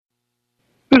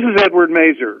This is Edward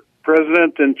Mazer,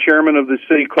 President and Chairman of the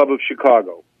City Club of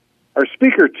Chicago. Our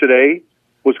speaker today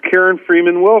was Karen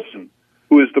Freeman Wilson,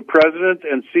 who is the President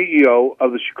and CEO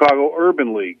of the Chicago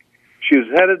Urban League. She has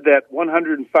headed that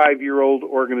 105-year-old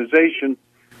organization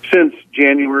since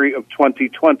January of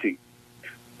 2020.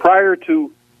 Prior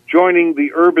to joining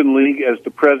the Urban League as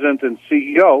the President and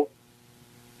CEO,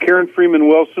 Karen Freeman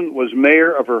Wilson was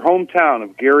mayor of her hometown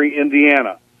of Gary,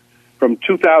 Indiana, from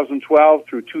 2012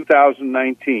 through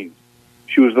 2019.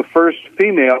 She was the first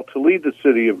female to lead the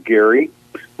city of Gary,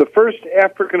 the first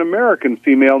African-American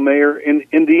female mayor in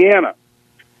Indiana.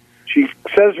 She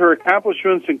says her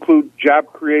accomplishments include job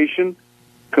creation,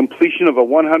 completion of a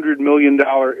 $100 million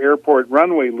airport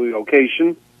runway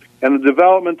relocation, and the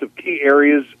development of key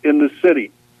areas in the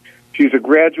city. She's a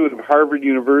graduate of Harvard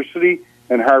University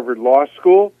and Harvard Law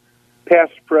School,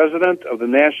 past president of the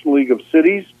National League of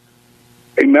Cities,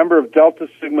 a member of Delta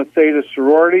Sigma Theta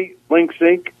sorority, Lynx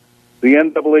Inc., the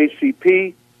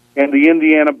NAACP, and the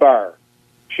Indiana Bar.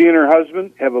 She and her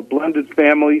husband have a blended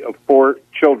family of 4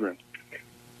 children.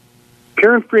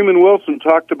 Karen Freeman Wilson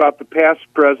talked about the past,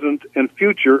 present, and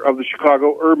future of the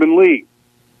Chicago Urban League.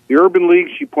 The Urban League,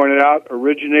 she pointed out,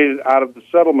 originated out of the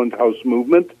settlement house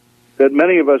movement that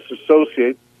many of us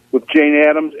associate with Jane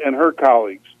Addams and her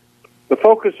colleagues. The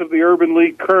focus of the Urban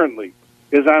League currently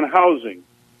is on housing,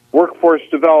 workforce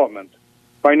development,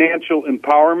 financial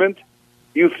empowerment,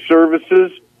 youth services,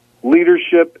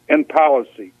 leadership, and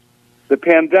policy. The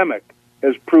pandemic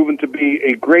has proven to be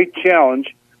a great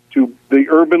challenge to the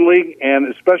Urban League and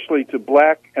especially to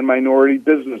black and minority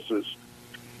businesses.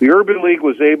 The Urban League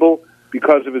was able,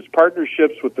 because of its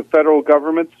partnerships with the federal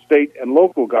government, state, and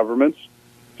local governments,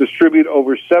 distribute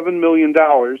over $7 million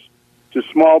to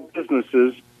small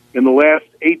businesses in the last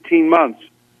 18 months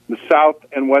in the south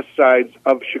and west sides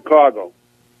of Chicago.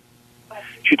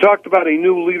 She talked about a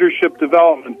new leadership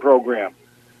development program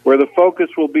where the focus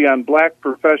will be on black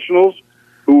professionals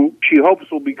who she hopes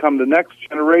will become the next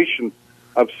generation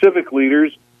of civic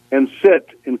leaders and sit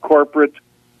in corporate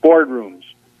boardrooms.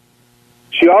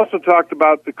 She also talked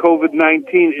about the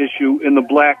COVID-19 issue in the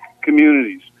black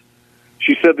communities.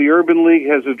 She said the Urban League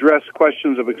has addressed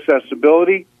questions of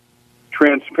accessibility,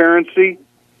 transparency,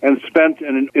 and spent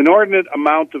an inordinate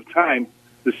amount of time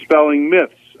dispelling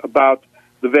myths about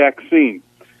the vaccine.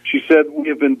 She said, we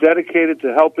have been dedicated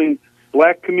to helping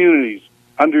black communities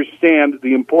understand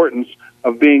the importance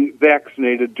of being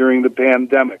vaccinated during the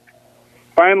pandemic.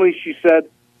 Finally, she said,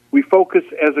 we focus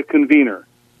as a convener.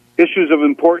 Issues of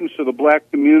importance to the black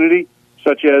community,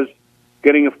 such as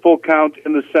getting a full count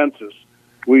in the census.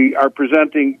 We are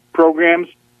presenting programs,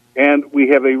 and we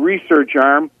have a research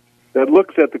arm that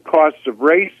looks at the costs of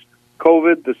race,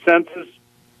 COVID, the census,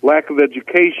 lack of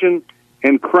education,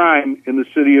 and crime in the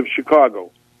city of Chicago.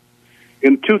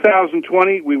 In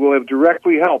 2020, we will have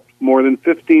directly helped more than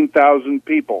 15,000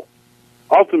 people.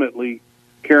 Ultimately,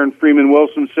 Karen Freeman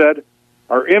Wilson said,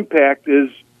 our impact is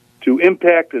to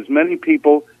impact as many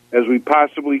people as we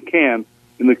possibly can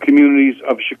in the communities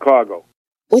of Chicago.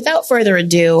 Without further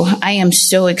ado, I am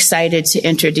so excited to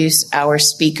introduce our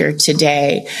speaker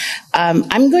today.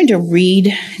 I'm going to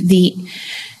read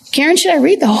Karen, should I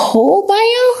read the whole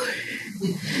bio?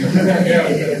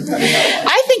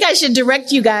 I think I should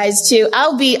direct you guys to,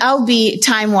 I'll be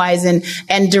time-wise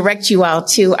and direct you all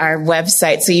to our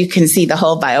website so you can see the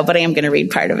whole bio, but I am going to read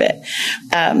part of it.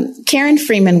 Karen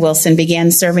Freeman Wilson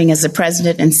began serving as the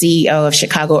president and CEO of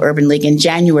Chicago Urban League in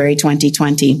January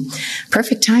 2020.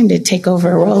 Perfect time to take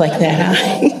over a role like that,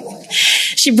 huh?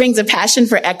 She brings a passion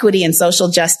for equity and social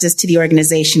justice to the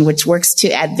organization, which works to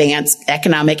advance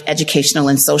economic, educational,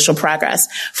 and social progress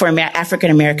for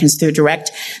African Americans through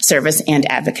direct service and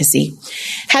advocacy.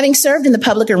 Having served in the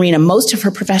public arena most of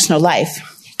her professional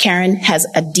life, Karen has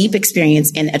a deep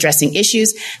experience in addressing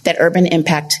issues that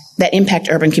impact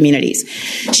urban communities.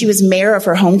 She was mayor of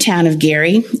her hometown of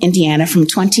Gary, Indiana, from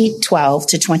 2012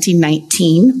 to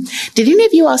 2019. Did any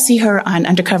of you all see her on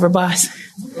Undercover Boss?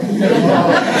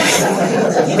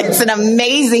 It's an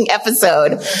amazing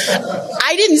episode.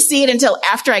 I didn't see it until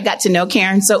after I got to know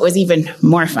Karen, so it was even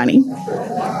more funny.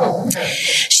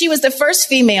 She was the first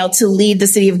female to lead the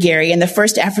city of Gary and the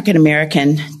first African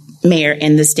American mayor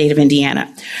in the state of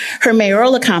Indiana. Her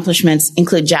mayoral accomplishments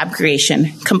include job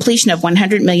creation, completion of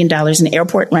 $100 million in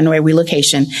airport runway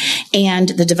relocation, and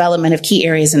the development of key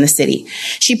areas in the city.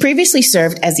 She previously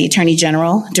served as the Attorney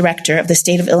General, Director of the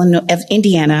State of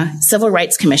Indiana Civil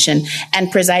Rights Commission,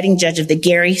 and presiding judge of the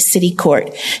Gary City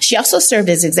Court. She also served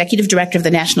as Executive Director of the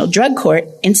National Drug Court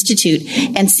Institute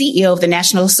and CEO of the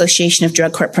National Association of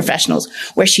Drug Court Professionals,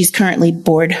 where she's currently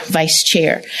board vice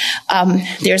chair.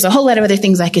 There's a whole lot of other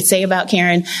things I could say say about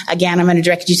Karen, again, I'm going to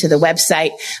direct you to the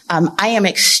website. I am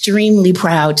extremely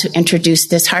proud to introduce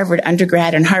this Harvard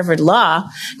undergrad and Harvard Law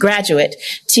graduate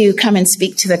to come and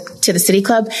speak to the City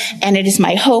Club. And it is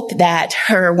my hope that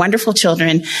her wonderful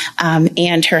children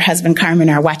and her husband Carmen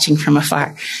are watching from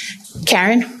afar.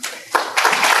 Karen? I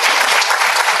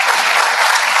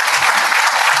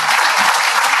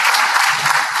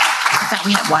thought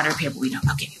we had water up here, but we don't.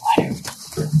 I'll give you water.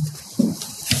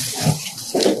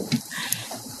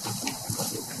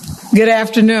 Good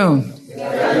afternoon.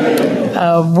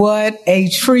 What a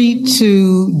treat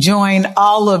to join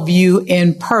all of you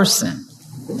in person.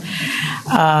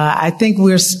 I think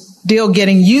we're still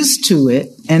getting used to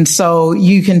it. And so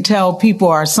you can tell people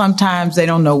are sometimes they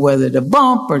don't know whether to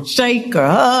bump or shake or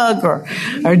hug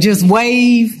or just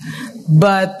wave.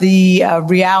 But the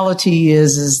reality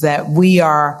is that we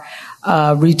are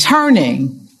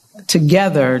returning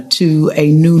together to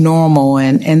a new normal,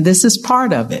 and this is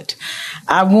part of it.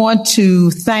 I want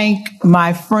to thank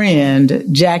my friend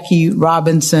Jackie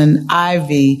Robinson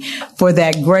Ivy for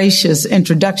that gracious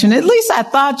introduction. At least I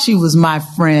thought she was my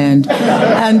friend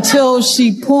until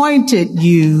she pointed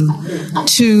you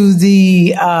to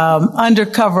the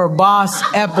Undercover Boss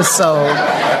episode,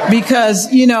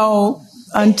 because, you know,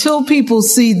 until people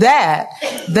see that,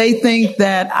 they think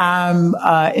that I'm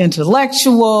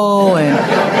intellectual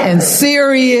and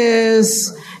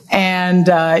serious and,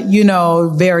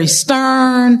 very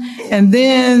stern. And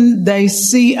then they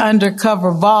see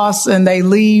Undercover Boss and they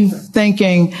leave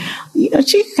thinking,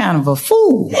 she's kind of a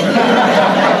fool.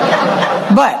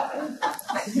 But,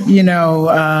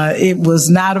 it was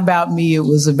not about me. It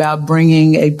was about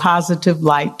bringing a positive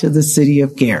light to the city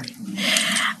of Gary.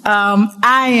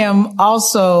 I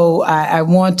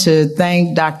want to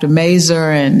thank Dr.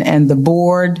 Mazur and the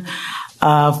board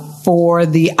for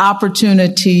the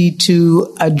opportunity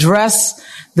to address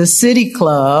the City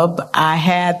Club. I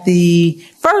had the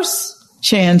first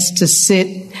chance to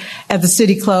sit at the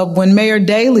City Club when Mayor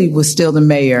Daley was still the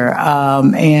mayor,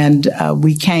 and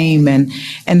we came and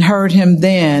heard him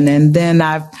then. And then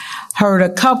I've heard a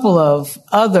couple of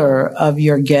other of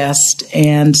your guests,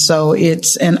 and so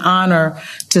it's an honor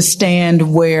to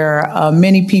stand where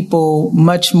many people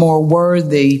much more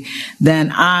worthy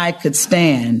than I could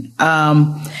stand.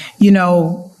 I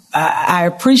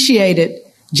appreciated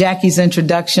Jackie's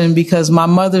introduction because my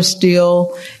mother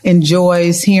still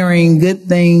enjoys hearing good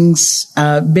things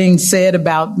being said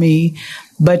about me,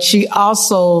 but she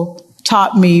also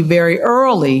taught me very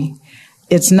early,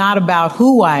 it's not about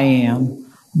who I am,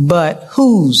 but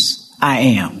whose I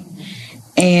am.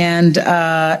 And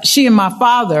she and my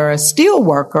father, a steel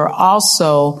worker,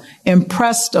 also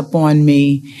impressed upon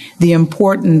me the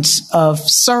importance of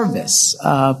service,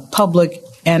 public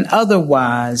and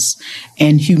otherwise,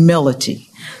 and humility.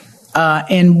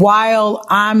 And while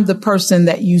I'm the person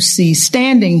that you see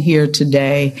standing here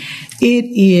today, it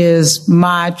is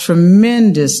my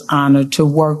tremendous honor to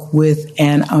work with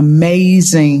an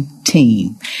amazing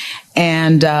team.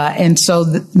 And so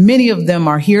many of them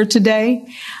are here today.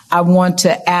 I want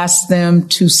to ask them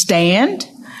to stand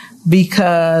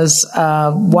because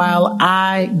while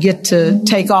I get to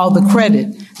take all the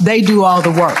credit, they do all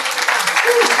the work.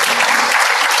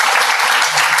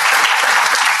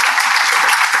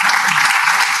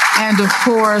 And of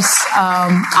course,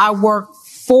 I work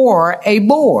for a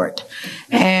board,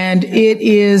 and it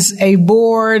is a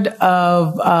board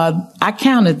of, I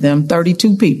counted them,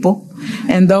 32 people.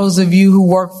 And those of you who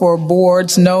work for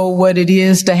boards know what it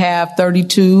is to have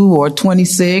 32 or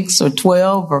 26 or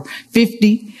 12 or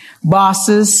 50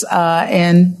 bosses,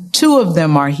 and two of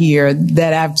them are here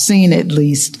that I've seen at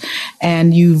least.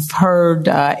 And you've heard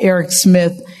Eric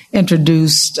Smith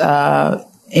introduced,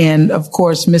 and of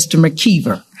course, Mr.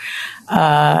 McKeever.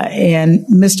 And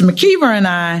Mr. McKeever and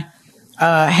I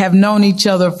have known each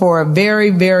other for a very,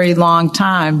 very long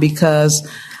time because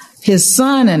his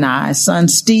son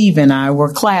Steve and I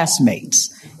were classmates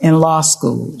in law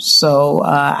school. So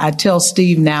I tell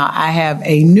Steve now I have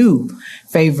a new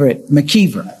favorite,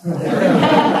 McKeever.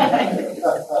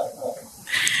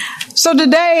 So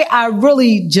today I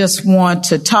really just want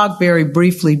to talk very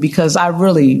briefly because I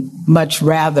really much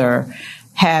rather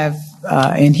have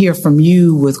and hear from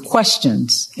you with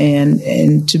questions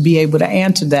and to be able to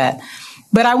answer that.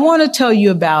 But I want to tell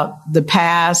you about the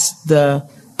past, the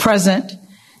present,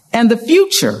 and the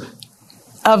future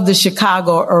of the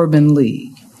Chicago Urban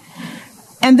League.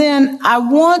 And then I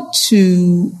want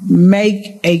to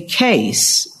make a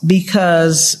case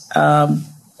because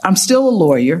I'm still a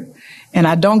lawyer and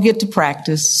I don't get to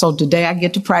practice. So today I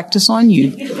get to practice on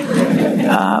you.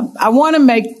 I want to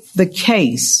make the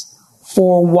case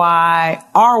for why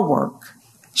our work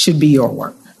should be your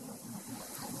work.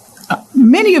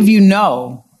 Many of you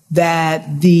know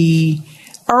that the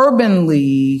Urban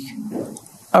League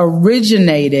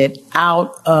originated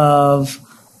out of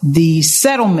the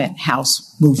settlement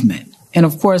house movement. And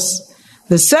of course,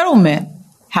 the settlement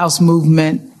house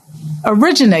movement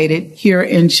originated here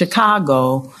in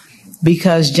Chicago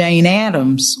because Jane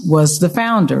Addams was the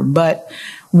founder. But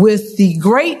with the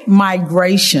Great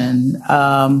Migration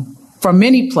from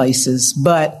many places,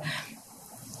 but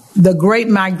the Great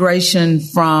Migration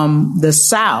from the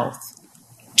South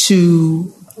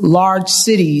to large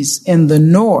cities in the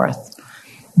North,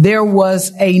 there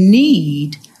was a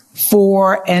need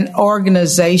for an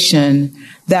organization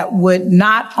that would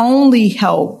not only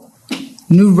help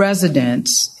new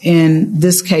residents, in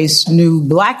this case, new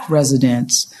Black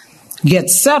residents, get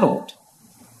settled,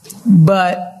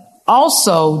 but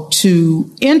also to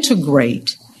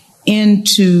integrate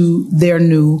into their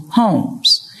new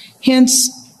homes.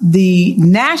 Hence, the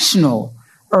National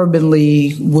Urban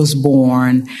League was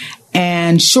born,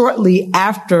 and shortly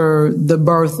after the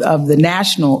birth of the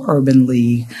National Urban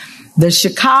League, the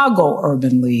Chicago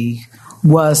Urban League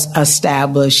was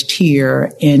established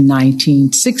here in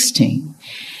 1916.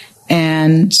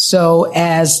 And so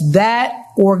as that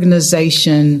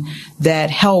organization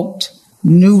that helped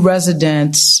new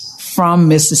residents from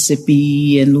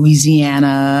Mississippi and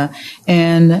Louisiana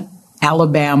and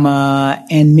Alabama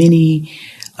and many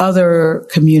other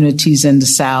communities in the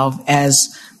South,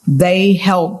 as they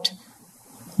helped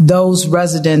those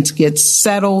residents get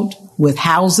settled with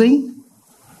housing,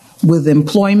 with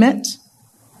employment,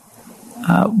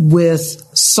 with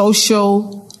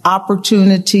social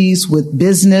opportunities, with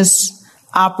business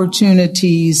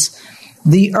opportunities,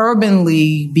 the Urban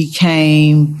League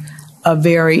became a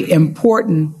very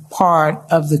important part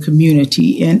of the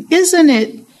community. And isn't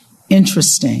it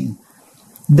interesting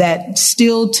that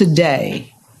still today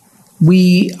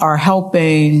we are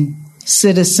helping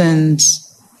citizens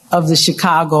of the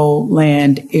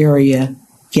Chicagoland area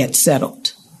get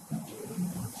settled?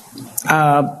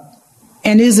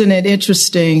 And isn't it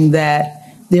interesting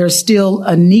that there's still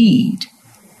a need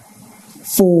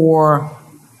for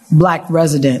Black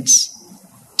residents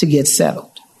to get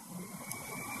settled?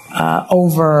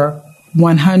 Over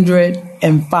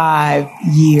 105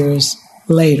 years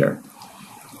later.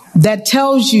 That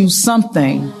tells you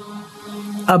something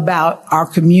about our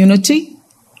community.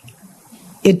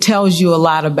 It tells you a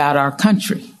lot about our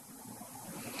country.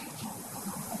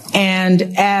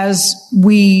 And as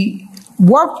we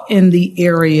work in the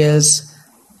areas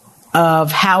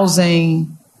of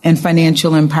housing and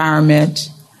financial empowerment,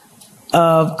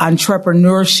 of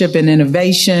entrepreneurship and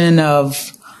innovation,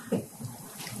 of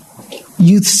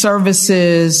youth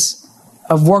services,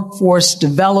 of workforce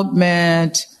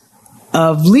development,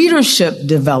 of leadership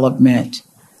development,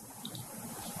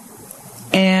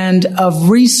 and of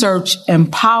research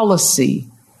and policy,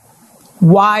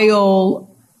 while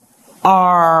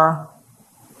our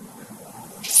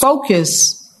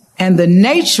focus and the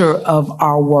nature of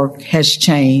our work has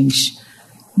changed,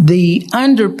 the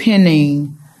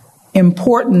underpinning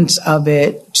importance of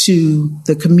it to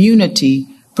the community,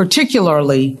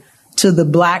 particularly to the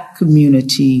Black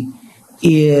community,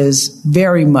 is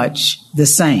very much the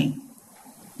same.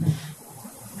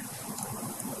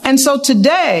 And so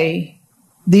today,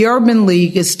 the Urban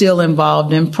League is still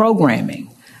involved in programming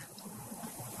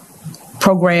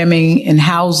in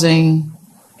housing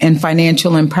and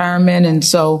financial empowerment. And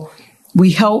so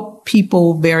we help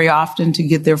people very often to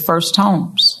get their first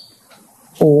homes,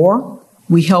 or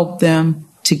we help them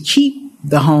to keep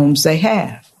the homes they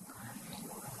have.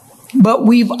 But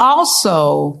we've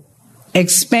also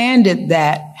expanded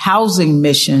that housing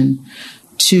mission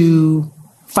to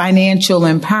financial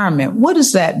empowerment. What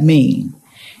does that mean?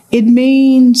 It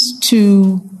means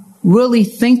to really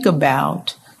think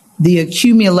about the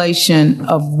accumulation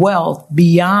of wealth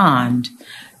beyond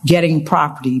getting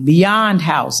property, beyond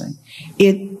housing.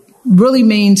 It really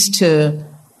means to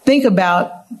think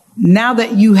about, now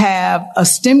that you have a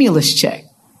stimulus check,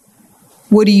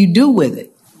 what do you do with it?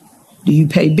 Do you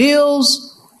pay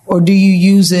bills, or do you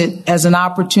use it as an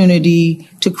opportunity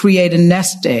to create a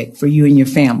nest egg for you and your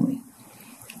family?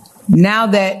 Now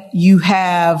that you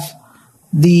have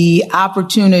the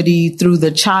opportunity through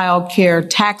the child care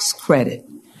tax credit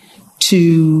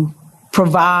to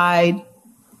provide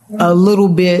a little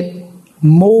bit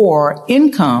more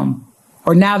income,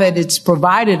 or now that it's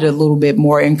provided a little bit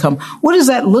more income, what does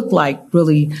that look like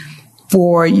really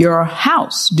for your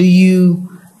house? Do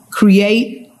you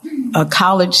create a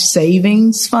college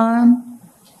savings fund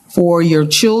for your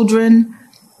children?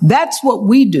 That's what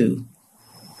we do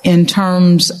in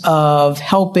terms of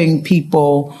helping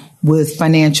people with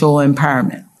financial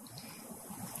empowerment.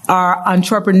 Our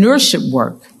entrepreneurship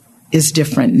work is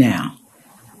different now.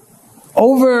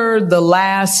 Over the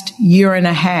last year and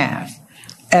a half,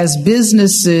 as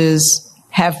businesses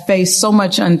have faced so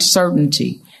much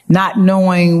uncertainty, not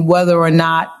knowing whether or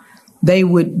not they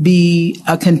would be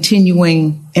a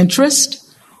continuing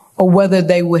interest or whether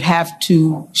they would have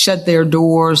to shut their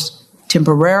doors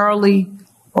temporarily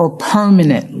or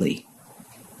permanently,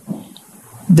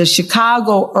 the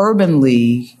Chicago Urban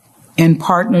League, in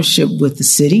partnership with the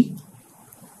city,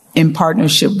 in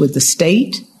partnership with the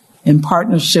state, in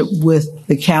partnership with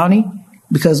the county,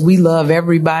 because we love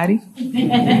everybody,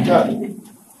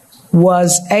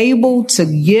 was able to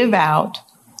give out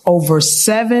over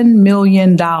 $7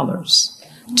 million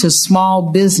to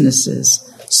small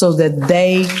businesses so that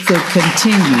they could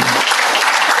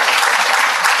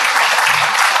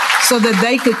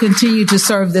continue to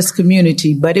serve this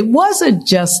community. But it wasn't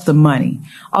just the money,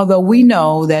 although we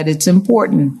know that it's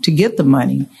important to get the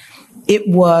money. It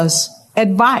was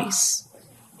advice.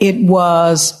 It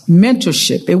was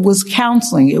mentorship. It was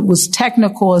counseling. It was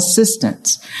technical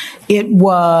assistance. It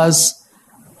was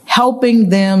helping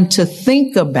them to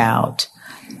think about,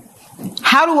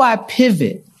 how do I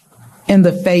pivot in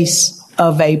the face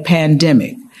of a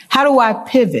pandemic? How do I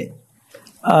pivot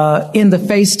in the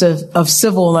face of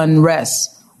civil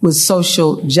unrest with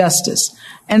social justice?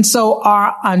 And so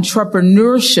our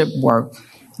entrepreneurship work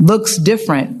looks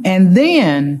different. And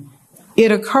then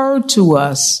it occurred to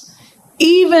us,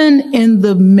 even in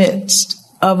the midst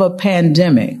of a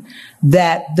pandemic,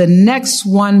 that the Next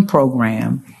One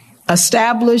program,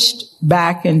 established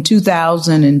back in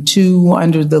 2002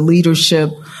 under the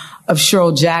leadership of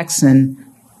Cheryl Jackson,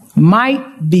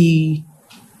 might be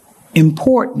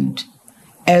important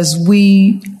as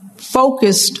we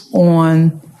focused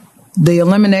on the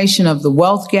elimination of the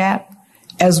wealth gap,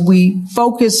 as we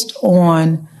focused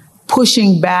on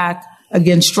pushing back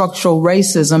against structural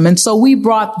racism. And so we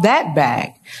brought that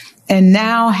back and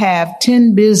now have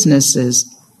 10 businesses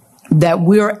that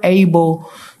we're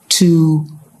able to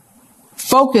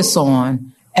focus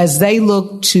on as they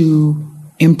look to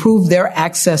improve their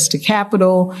access to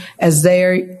capital, as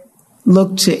they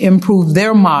look to improve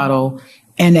their model,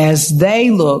 and as they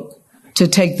look to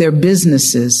take their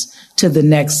businesses to the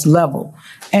next level.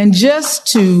 And just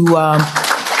to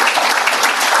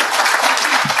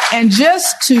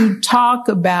talk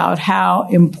about how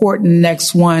important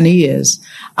Next One is,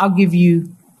 I'll give you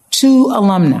two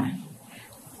alumni,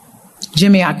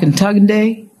 Jimmy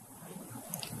Akintunde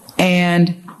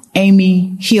and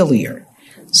Amy Hilliard.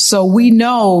 So we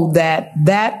know that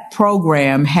that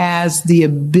program has the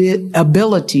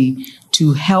ability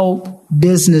to help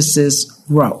businesses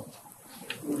grow.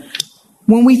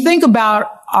 When we think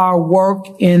about our work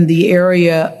in the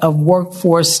area of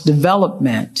workforce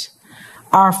development,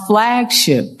 our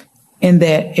flagship in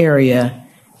that area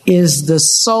is the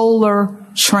Solar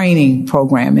Training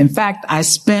Program. In fact, I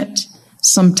spent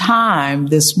some time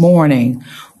this morning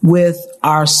with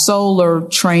our solar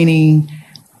training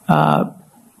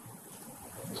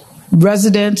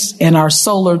residents and our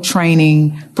solar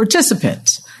training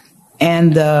participants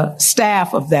and the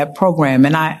staff of that program.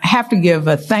 And I have to give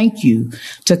a thank you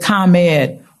to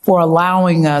ComEd for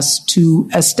allowing us to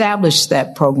establish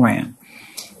that program.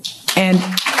 And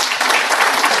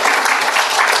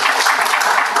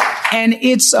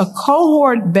it's a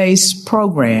cohort-based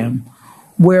program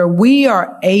where we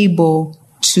are able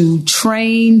to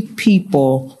train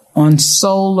people on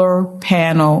solar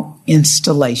panel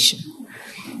installation.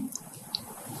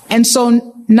 And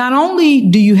so not only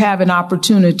do you have an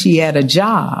opportunity at a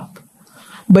job,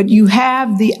 but you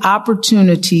have the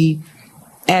opportunity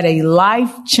at a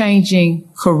life-changing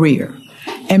career.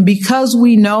 And because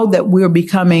we know that we're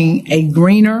becoming a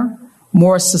greener,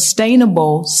 more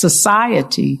sustainable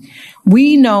society,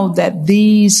 we know that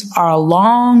these are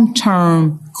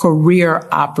long-term career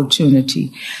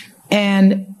opportunity.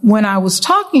 And when I was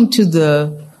talking to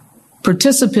the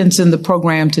participants in the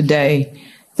program today,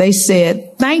 they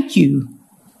said, thank you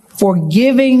for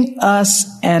giving us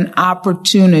an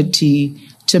opportunity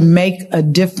to make a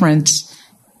difference,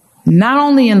 not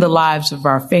only in the lives of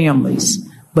our families,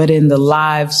 but in the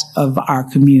lives of our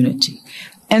community.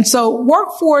 And so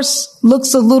workforce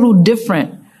looks a little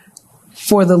different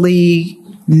for the League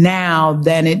now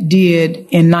than it did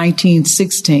in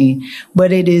 1916,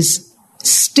 but it is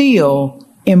still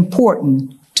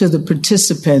important to the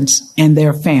participants and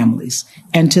their families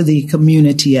and to the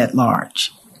community at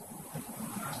large.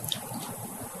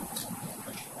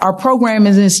 Our program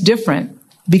is different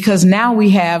because now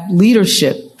we have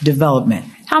leadership development.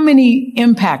 How many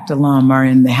Impact alum are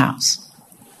in the house?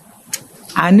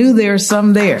 I knew there were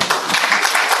some there.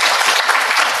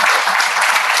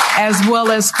 as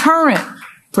well as current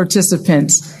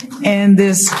participants in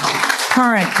this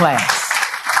current class.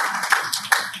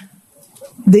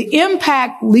 The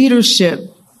Impact Leadership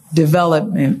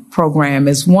Development Program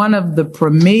is one of the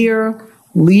premier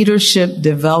leadership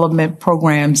development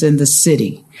programs in the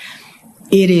city.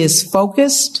 It is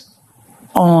focused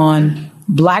on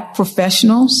Black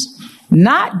professionals,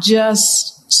 not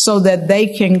just so that they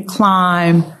can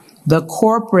climb the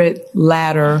corporate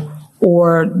ladder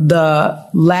or the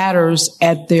ladders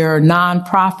at their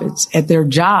nonprofits, at their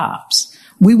jobs.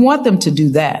 We want them to do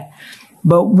that.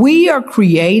 But we are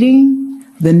creating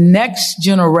the next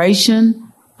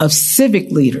generation of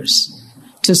civic leaders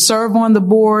to serve on the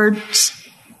boards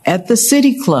at the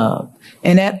City Club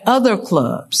and at other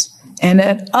clubs and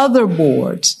at other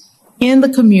boards in the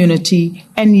community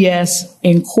and, yes,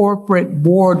 in corporate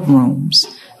boardrooms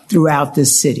throughout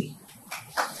this city.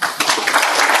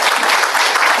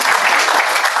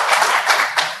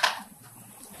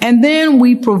 And then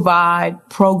we provide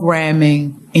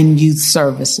programming in youth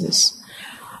services.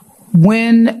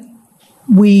 When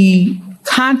we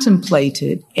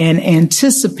contemplated and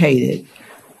anticipated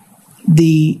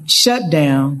the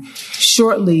shutdown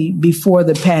shortly before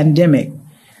the pandemic,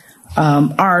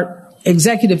 our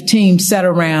executive team sat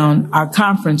around our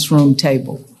conference room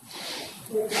table.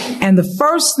 And the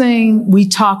first thing we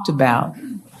talked about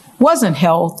wasn't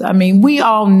health. I mean, we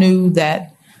all knew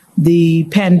that the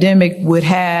pandemic would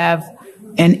have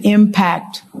an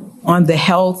impact on the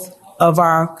health of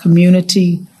our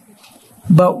community,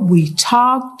 but we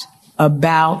talked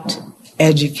about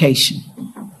education.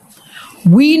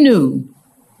 We knew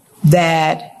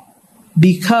that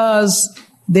because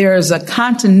there is a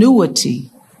continuity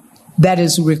that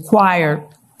is required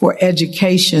for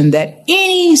education, that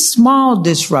any small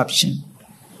disruption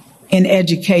in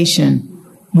education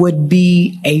would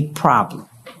be a problem.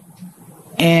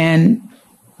 And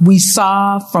we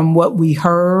saw from what we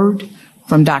heard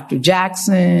from Dr.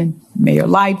 Jackson, Mayor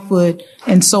Lightfoot,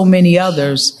 and so many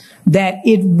others, that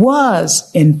it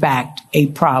was, in fact, a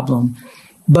problem.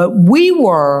 But we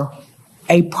were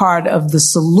a part of the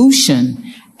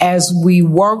solution as we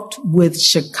worked with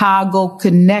Chicago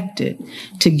Connected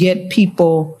to get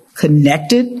people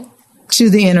connected to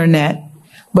the internet,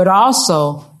 but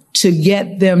also to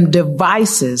get them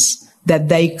devices that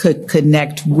they could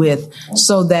connect with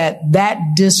so that that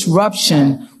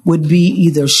disruption would be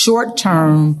either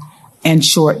short-term and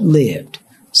short-lived.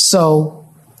 So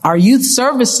our youth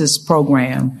services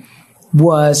program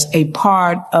was a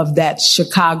part of that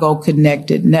Chicago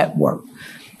Connected network.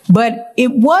 But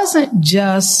it wasn't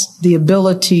just the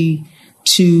ability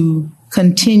to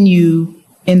continue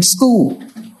in school,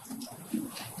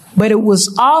 but it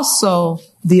was also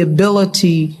the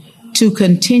ability to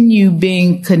continue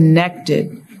being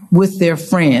connected with their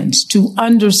friends, to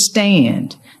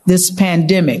understand this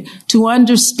pandemic, to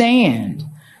understand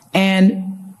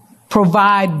and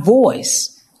provide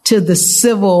voice to the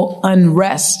civil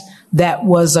unrest that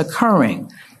was occurring.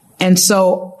 And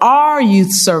so our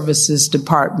youth services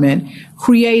department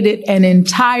created an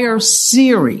entire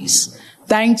series,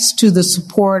 thanks to the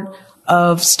support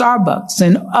of Starbucks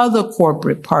and other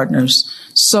corporate partners,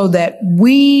 so that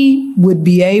we would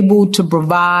be able to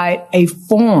provide a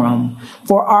forum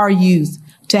for our youth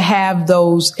to have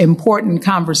those important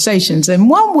conversations. And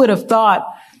one would have thought,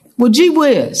 well, gee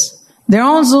whiz, they're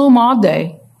on Zoom all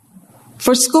day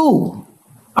for school.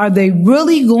 Are they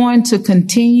really going to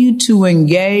continue to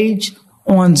engage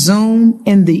on Zoom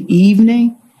in the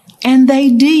evening? And they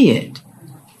did.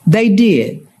 They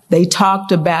did. They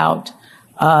talked about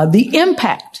the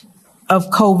impact of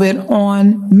COVID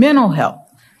on mental health.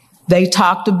 They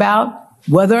talked about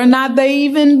whether or not they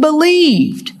even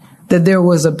believed that there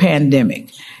was a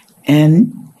pandemic.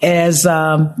 And as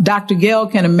Dr. Gale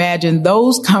can imagine,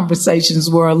 those conversations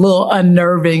were a little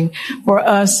unnerving for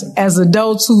us as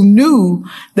adults who knew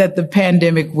that the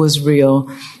pandemic was real.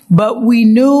 But we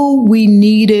knew we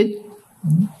needed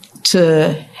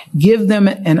to give them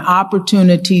an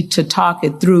opportunity to talk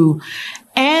it through.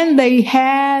 And they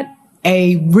had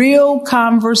a real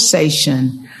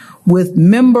conversation with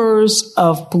members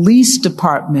of police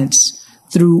departments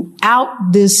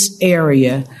throughout this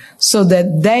area so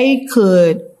that they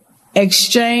could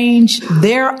exchange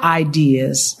their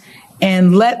ideas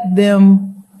and let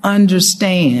them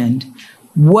understand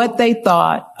what they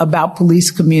thought about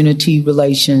police-community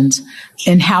relations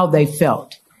and how they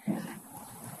felt.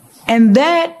 And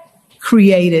that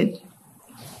created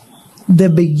the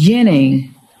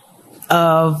beginning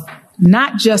of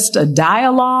not just a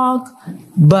dialogue,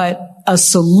 but a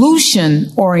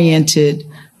solution-oriented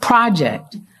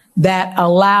project that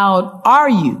allowed our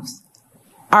youth,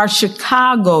 our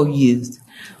Chicago youth,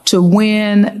 to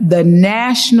win the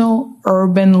National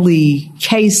Urban League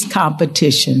case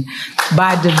competition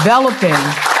by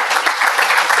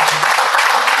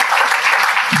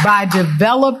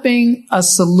developing a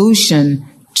solution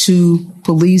to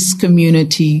police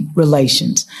community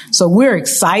relations. So we're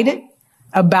excited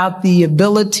about the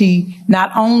ability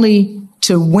not only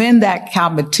to win that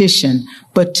competition,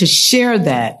 but to share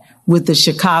that with the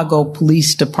Chicago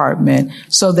Police Department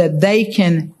so that they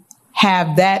can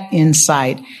have that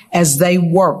insight as they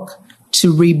work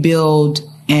to rebuild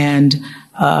and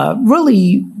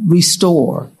really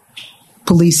restore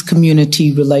police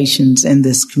community relations in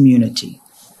this community.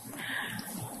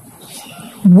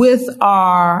 With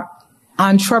our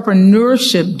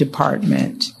entrepreneurship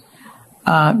department,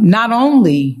 not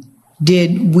only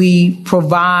did we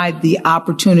provide the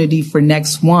opportunity for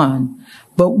Next One,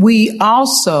 but we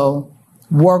also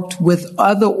worked with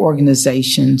other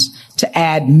organizations to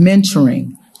add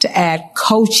mentoring, to add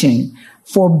coaching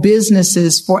for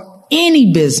businesses, for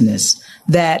any business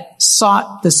that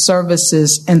sought the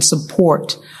services and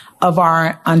support of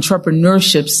our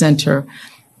entrepreneurship center.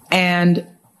 And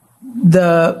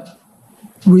the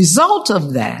result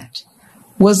of that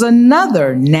was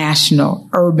another National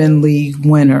Urban League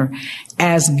winner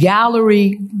as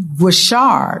Gallery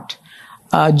Guichard,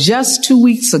 just 2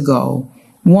 weeks ago,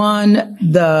 won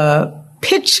the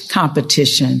pitch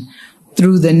competition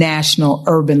through the National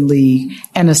Urban League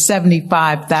and a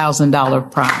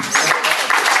 $75,000 prize.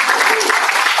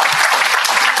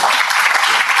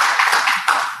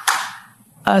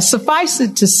 Suffice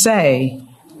it to say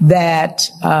that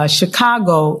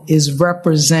Chicago is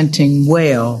representing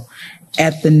well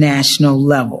at the national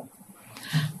level.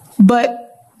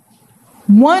 But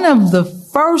one of the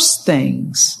first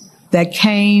things that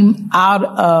came out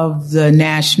of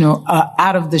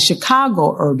the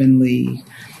Chicago Urban League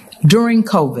during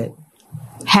COVID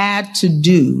had to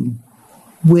do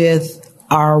with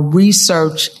our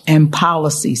Research and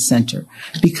Policy Center,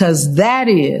 because that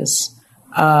is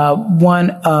one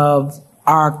of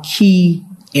our key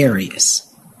areas.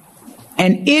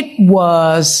 And it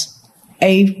was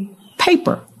a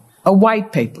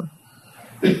white paper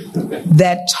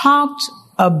that talked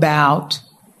about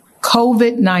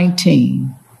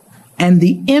COVID-19 and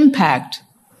the impact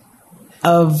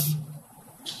of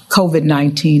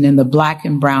COVID-19 in the Black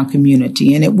and Brown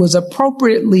community. And it was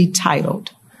appropriately titled,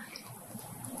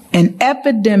 An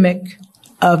Epidemic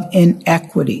of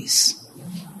Inequities,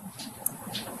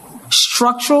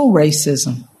 Structural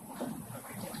Racism,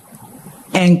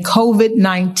 and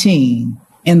COVID-19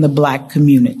 in the Black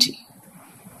community.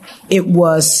 It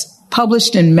was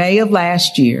published in May of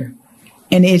last year,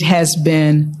 and it has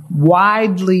been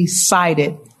widely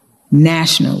cited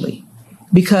nationally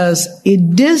because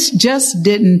it just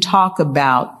didn't talk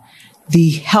about the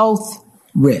health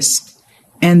risk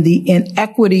and the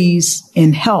inequities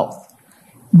in health,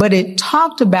 but it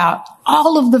talked about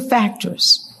all of the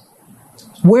factors: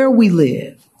 where we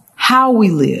live, how we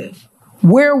live,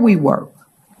 where we work,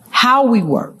 how we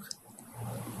work.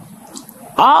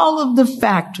 All of the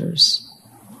factors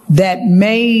that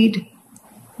made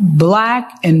Black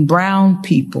and Brown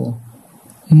people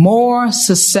more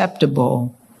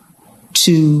susceptible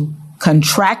to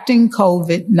contracting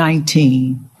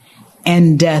COVID-19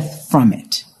 and death from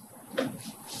it.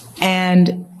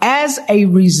 And as a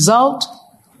result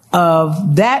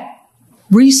of that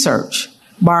research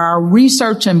by our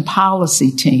Research and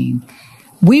Policy team,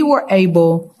 we were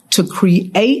able to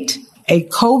create a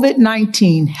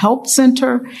COVID-19 help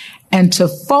center and to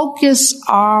focus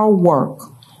our work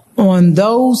on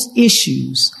those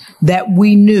issues that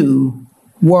we knew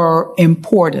were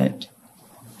important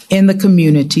in the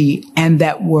community and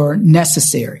that were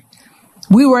necessary.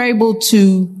 We were able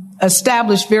to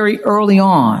establish very early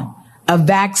on a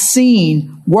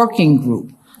vaccine working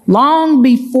group long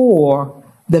before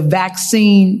the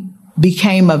vaccine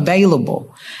became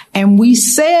available. And we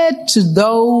said to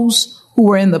those who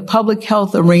were in the public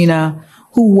health arena,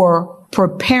 who were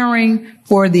preparing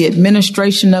for the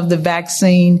administration of the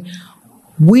vaccine,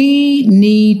 we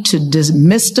need to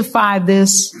demystify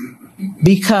this,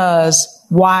 because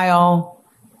while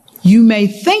you may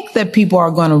think that people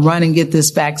are going to run and get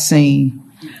this vaccine,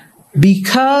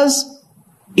 because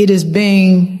it is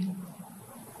being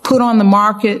put on the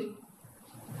market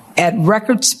at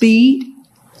record speed,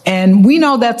 and we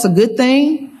know that's a good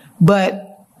thing, but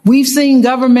we've seen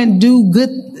government do good,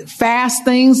 fast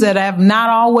things that have not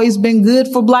always been good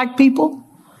for Black people.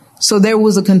 So there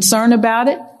was a concern about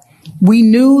it. We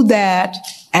knew that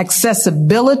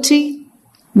accessibility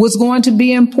was going to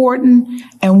be important,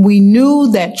 and we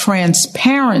knew that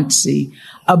transparency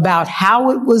about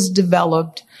how it was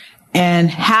developed and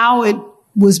how it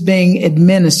was being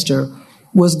administered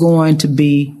was going to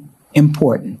be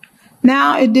important.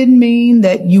 Now, it didn't mean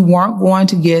that you weren't going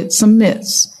to get some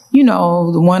myths. You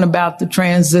know, the one about the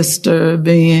transistor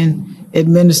being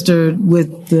administered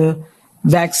with the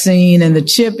vaccine and the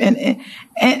chip. And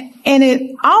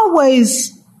it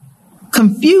always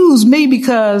confused me,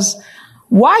 because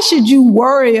why should you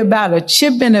worry about a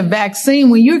chip and a vaccine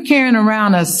when you're carrying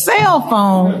around a cell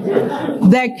phone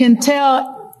that can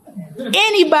tell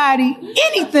anybody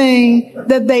anything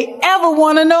that they ever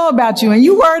want to know about you? And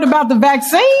you worried about the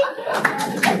vaccine?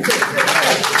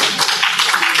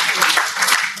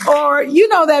 Or, you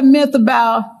know, that myth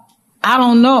about, I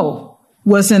don't know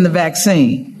what's in the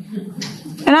vaccine.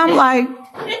 And I'm like,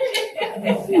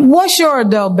 what's your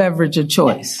adult beverage of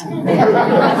choice?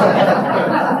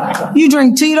 You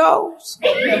drink Tito's?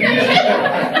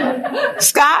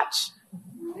 Scotch?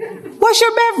 What's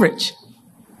your beverage?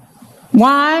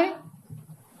 Wine?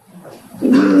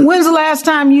 When's the last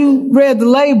time you read the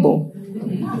label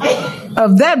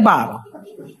of that bottle?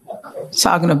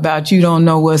 Talking about you don't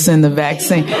know what's in the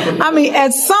vaccine. I mean,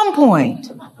 at some point,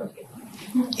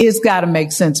 it's got to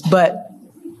make sense. But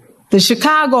the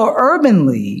Chicago Urban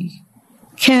League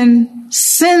can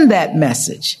send that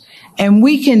message, and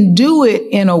we can do it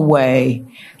in a way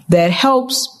that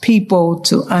helps people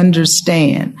to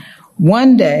understand.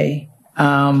 One day,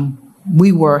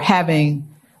 we were having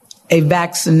a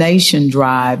vaccination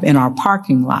drive in our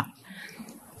parking lot,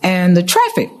 and the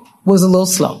traffic was a little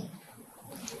slow.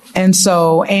 And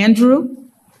so Andrew,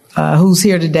 who's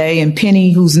here today, and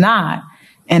Penny, who's not,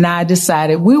 and I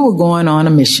decided we were going on a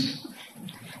mission.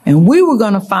 And we were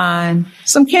going to find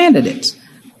some candidates.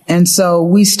 And so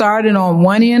we started on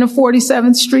one end of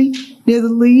 47th Street near the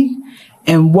League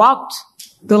and walked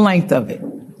the length of it,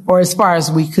 or as far as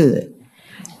we could.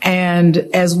 And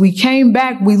as we came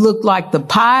back, we looked like the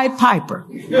Pied Piper.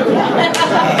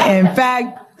 In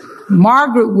fact,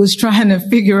 Margaret was trying to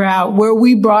figure out where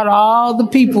we brought all the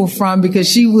people from, because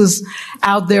she was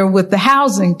out there with the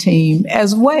housing team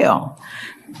as well.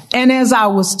 And as I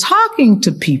was talking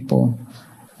to people,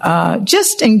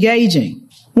 just engaging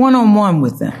one-on-one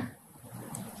with them,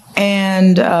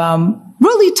 and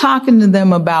really talking to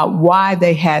them about why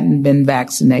they hadn't been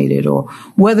vaccinated or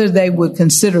whether they would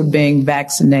consider being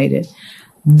vaccinated,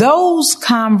 those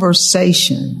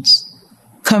conversations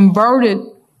converted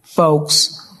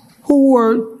folks who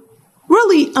were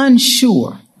really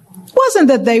unsure. It wasn't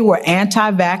that they were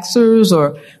anti-vaxxers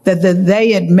or that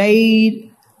they had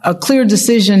made a clear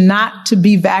decision not to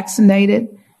be vaccinated,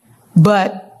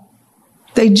 but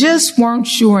they just weren't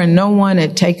sure, and no one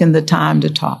had taken the time to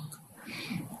talk.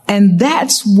 And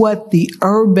that's what the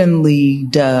Urban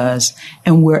League does,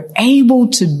 and we're able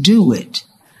to do it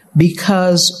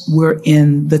because we're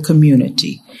in the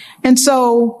community. And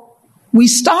so we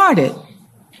started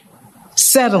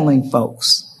settling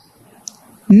folks.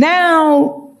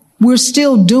 Now we're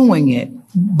still doing it,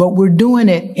 but we're doing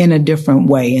it in a different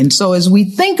way. And so as we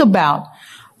think about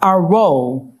our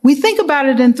role, we think about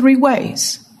it in three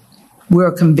ways. We're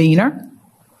a convener,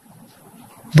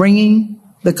 bringing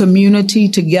the community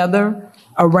together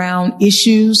around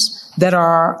issues that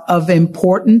are of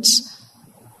importance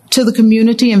to the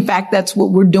community. In fact, that's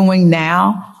what we're doing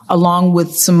now, along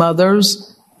with some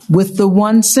others, with the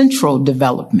One Central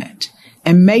development,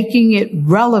 and making it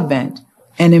relevant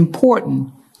and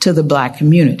important to the Black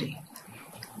community.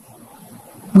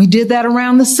 We did that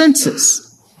around the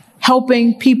census,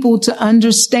 helping people to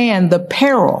understand the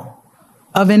peril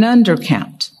of an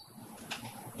undercount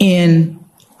in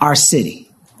our city.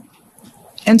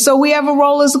 And so we have a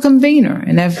role as a convener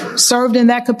and have served in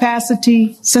that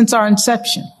capacity since our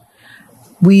inception.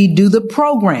 We do the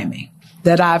programming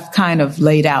that I've kind of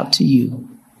laid out to you.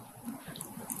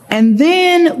 And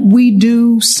then we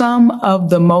do some of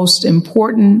the most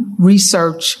important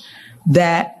research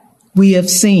that we have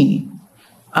seen.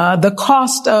 The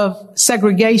cost of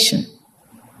segregation,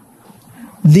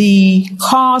 the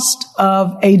cost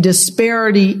of a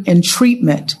disparity in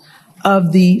treatment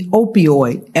of the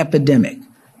opioid epidemic,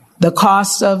 the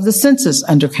cost of the census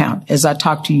undercount, as I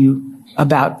talked to you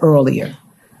about earlier,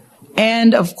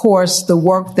 and of course the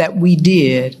work that we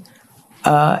did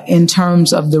in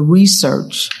terms of the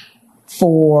research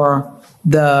for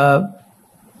the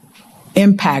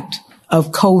impact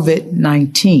of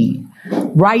COVID-19.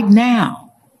 Right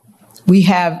now, we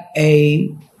have a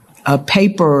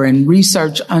paper and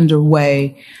research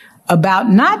underway about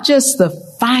not just the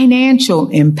financial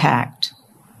impact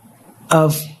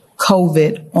of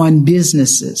COVID on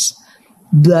businesses,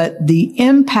 but the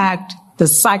impact, the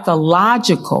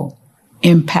psychological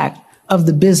impact of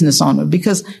the business owner.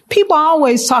 Because people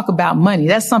always talk about money.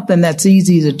 That's something that's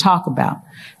easy to talk about.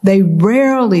 They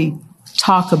rarely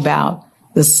talk about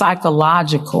the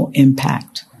psychological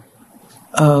impact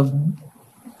of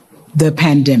the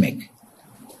pandemic.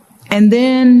 And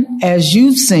then, as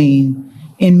you've seen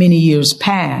in many years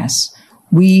past,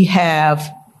 we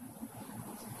have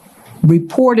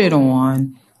reported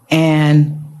on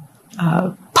and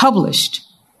published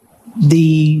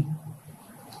the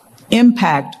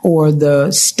impact or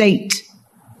the state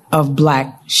of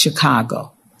Black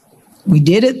Chicago. We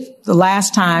did it the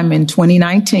last time in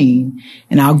 2019,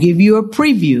 and I'll give you a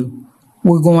preview.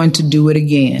 We're going to do it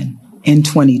again in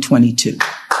 2022.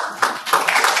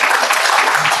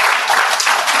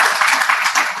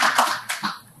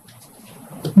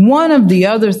 One of the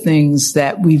other things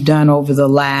that we've done over the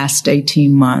last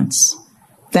 18 months,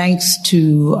 thanks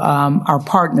to our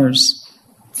partners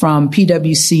from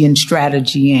PwC and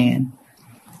Strategy Ann,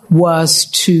 was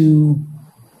to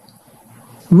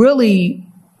really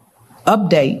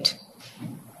update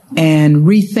and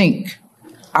rethink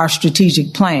our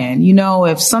strategic plan. You know,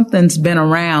 if something's been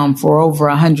around for over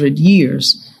 100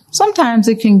 years, sometimes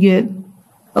it can get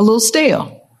a little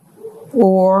stale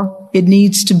or it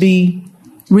needs to be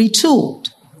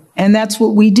retooled. And that's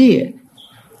what we did.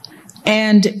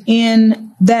 And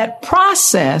in that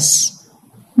process,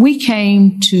 we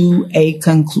came to a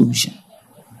conclusion.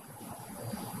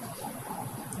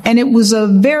 And it was a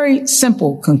very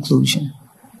simple conclusion.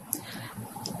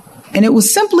 And it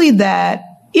was simply that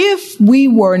if we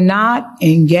were not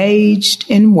engaged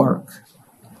in work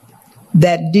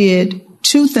that did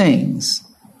two things,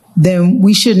 then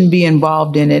we shouldn't be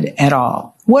involved in it at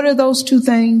all. What are those two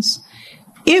things?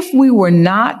 If we were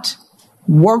not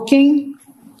working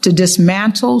to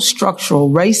dismantle structural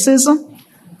racism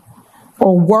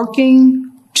or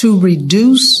working to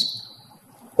reduce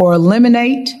or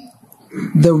eliminate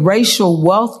the racial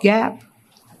wealth gap,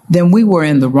 then we were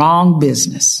in the wrong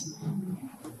business.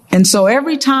 And so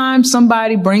every time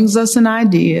somebody brings us an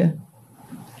idea,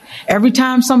 every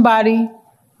time somebody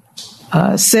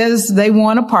says they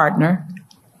want a partner,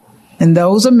 and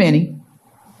those are many,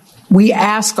 we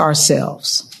ask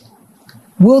ourselves,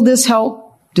 will this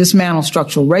help dismantle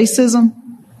structural racism,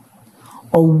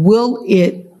 or will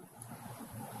it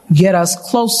get us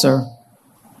closer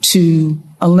to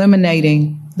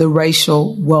eliminating the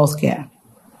racial wealth gap?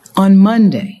 On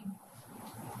Monday,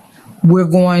 we're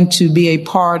going to be a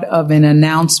part of an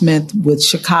announcement with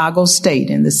Chicago State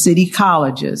and the city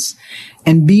colleges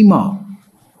and BMO,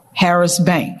 Harris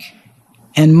Bank,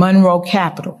 and Monroe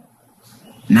Capital.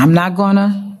 And I'm not going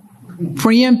to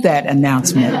preempt that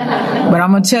announcement, but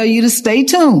I'm going to tell you to stay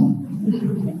tuned.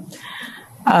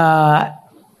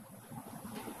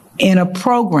 In a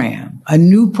program, a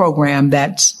new program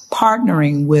that's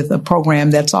partnering with a program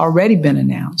that's already been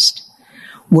announced,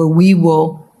 where we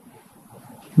will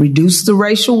reduce the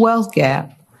racial wealth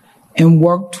gap and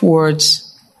work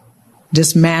towards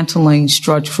dismantling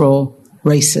structural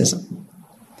racism.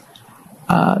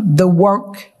 The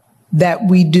work that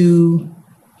we do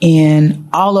in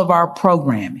all of our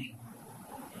programming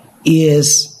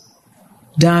is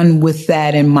done with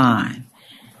that in mind.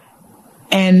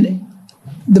 And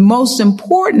the most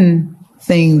important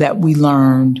thing that we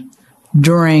learned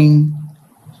during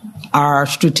our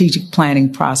strategic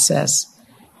planning process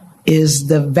is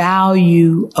the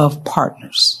value of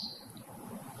partners.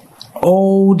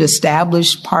 Old,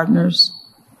 established partners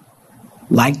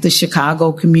like the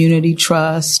Chicago Community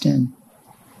Trust and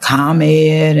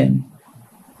ComEd and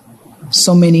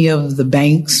so many of the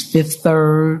banks, Fifth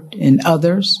Third and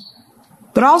others,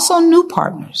 but also new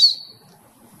partners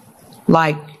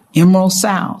like Emerald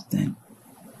South and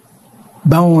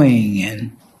Boeing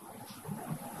and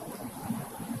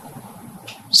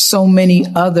so many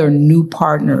other new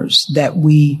partners that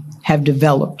we have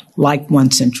developed, like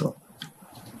One Central.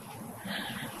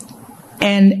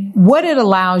 And what it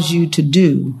allows you to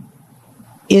do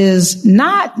is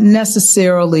not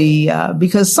necessarily,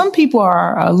 because some people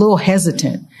are a little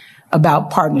hesitant about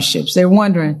partnerships. They're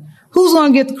wondering, who's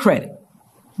going to get the credit?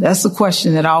 That's the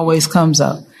question that always comes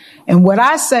up. And what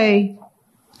I say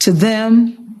to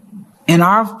them and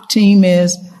our team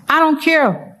is, I don't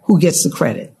care who gets the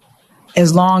credit,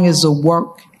 as long as the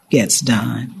work gets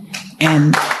done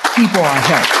and people are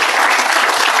helped.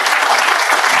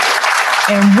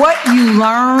 And what you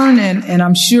learn, and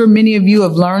I'm sure many of you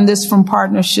have learned this from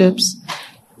partnerships,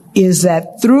 is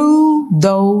that through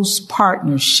those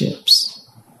partnerships,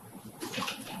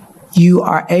 you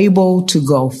are able to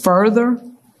go further,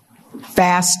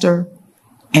 faster,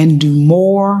 and do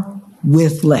more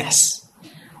with less.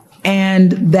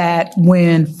 And that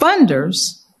when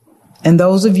funders, and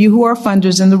those of you who are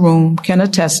funders in the room can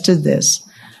attest to this,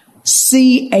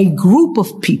 see a group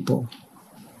of people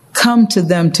come to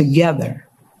them together,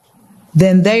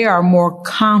 then they are more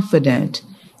confident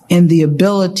in the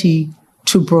ability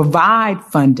to provide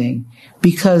funding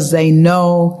because they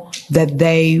know that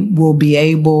they will be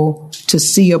able to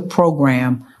see a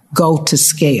program go to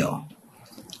scale.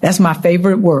 That's my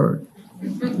favorite word,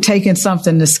 taking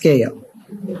something to scale.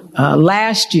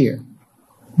 Last year,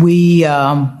 we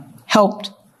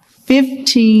helped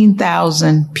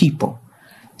 15,000 people.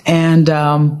 And,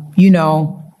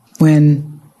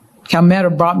 when Calmetta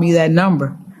brought me that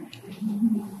number,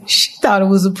 she thought it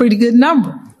was a pretty good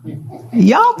number.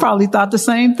 Y'all probably thought the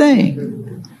same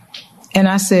thing. And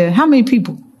I said, how many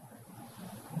people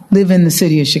live in the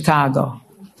city of Chicago?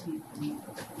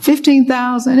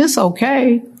 15,000, it's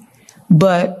okay.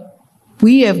 But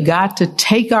we have got to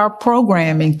take our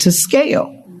programming to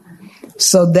scale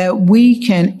so that we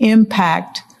can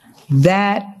impact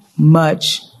that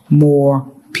much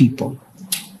more people.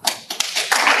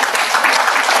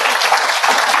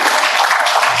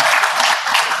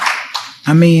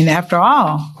 I mean, after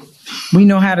all, we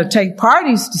know how to take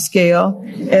parties to scale,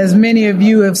 as many of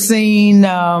you have seen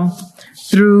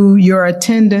through your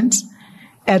attendance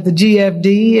at the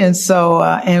GFD. And so,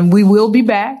 and we will be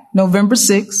back November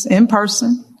 6th in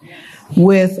person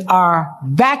with our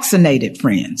vaccinated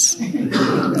friends.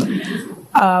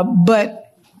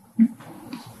 But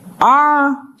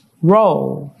our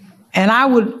role, and I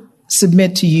would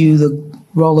submit to you the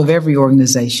role of every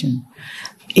organization,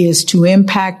 is to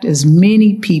impact as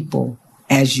many people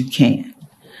as you can.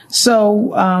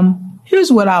 So here's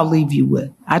what I'll leave you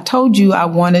with. I told you I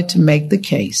wanted to make the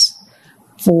case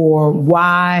for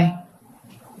why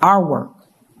our work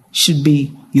should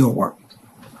be your work.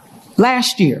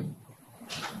 Last year,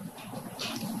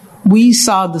 we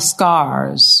saw the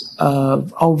scars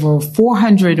of over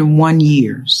 401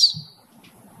 years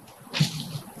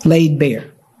laid bare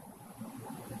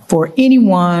for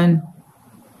anyone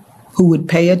who would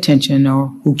pay attention or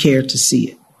who cared to see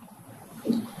it.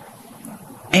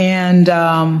 And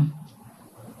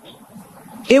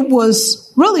it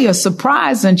was really a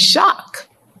surprise and shock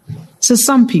to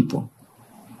some people.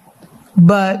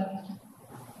 But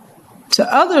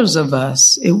to others of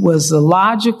us, it was the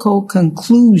logical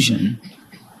conclusion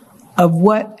of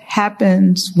what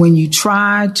happens when you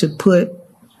try to put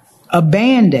a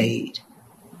Band-Aid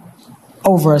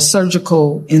over a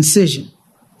surgical incision,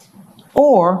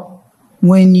 or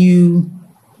when you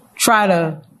try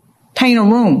to paint a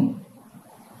room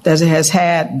that has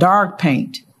had dark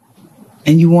paint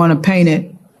and you want to paint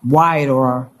it white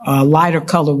or a lighter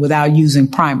color without using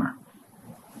primer,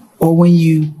 or when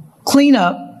you clean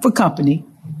up for company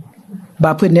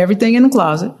by putting everything in the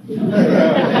closet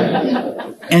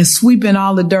and sweeping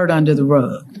all the dirt under the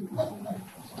rug.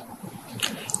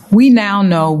 We now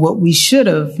know what we should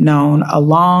have known a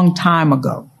long time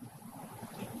ago.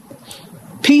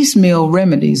 Piecemeal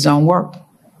remedies don't work.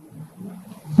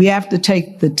 We have to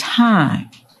take the time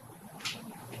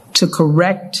to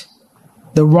correct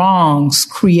the wrongs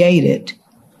created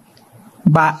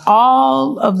by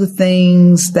all of the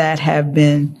things that have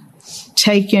been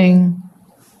taken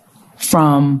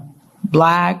from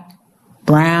Black,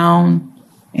 brown,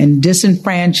 and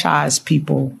disenfranchised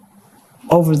people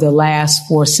over the last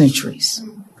 4 centuries.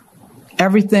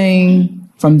 Everything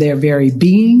from their very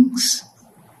beings,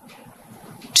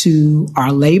 to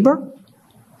our labor,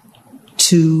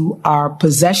 to our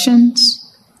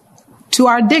possessions, to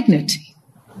our dignity.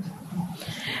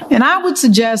 And I would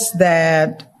suggest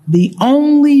that the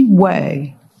only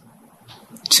way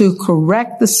to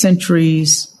correct the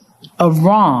centuries of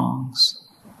wrongs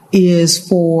is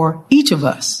for each of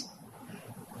us,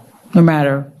 no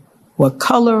matter what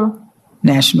color,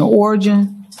 national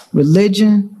origin,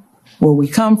 religion, where we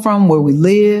come from, where we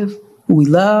live, who we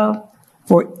love,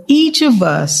 for each of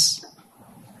us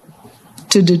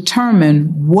to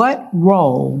determine what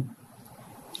role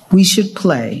we should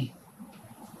play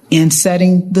in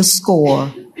setting the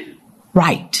score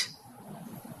right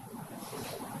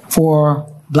for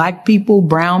Black people,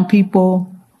 brown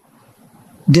people,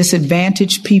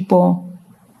 disadvantaged people,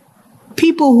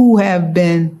 people who have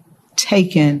been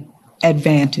taken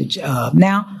advantage of.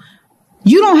 Now,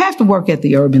 you don't have to work at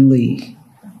the Urban League.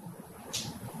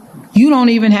 You don't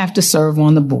even have to serve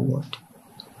on the board.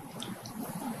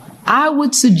 I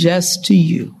would suggest to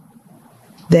you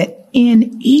that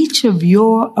in each of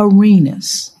your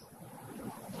arenas,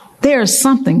 there's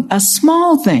something, a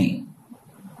small thing,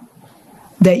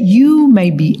 that you may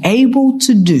be able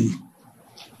to do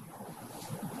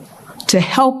to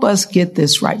help us get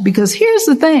this right. Because here's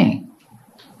the thing.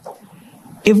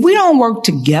 If we don't work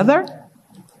together,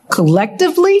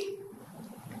 collectively,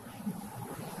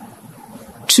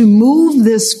 to move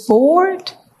this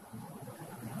forward,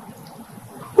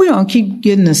 we're going to keep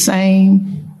getting the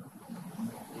same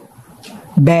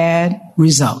bad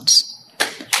results.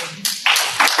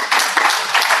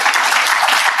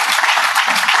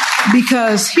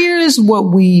 Because here's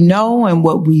what we know and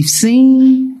what we've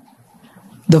seen.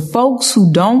 The folks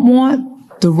who don't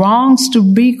want the wrongs to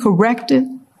be corrected,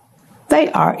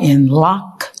 they are in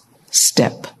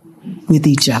lockstep with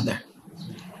each other.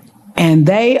 And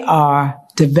they are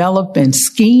developing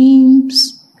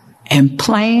schemes and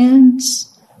plans,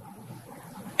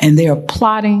 and they are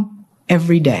plotting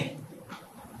every day.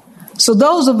 So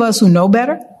those of us who know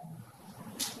better,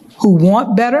 who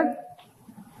want better,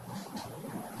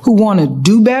 who want to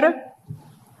do better,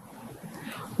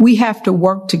 we have to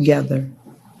work together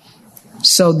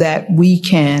so that we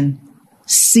can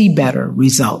see better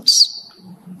results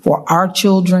for our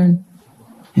children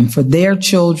and for their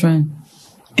children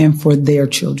and for their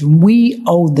children. We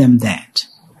owe them that.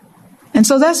 And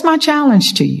so that's my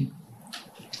challenge to you.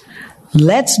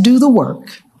 Let's do the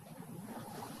work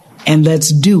and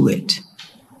let's do it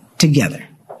together.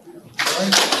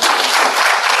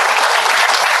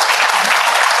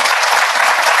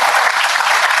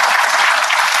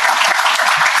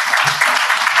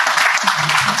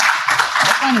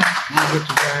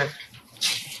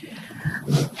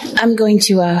 I'm going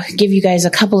to give you guys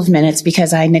a couple of minutes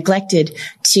because I neglected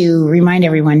to remind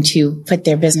everyone to put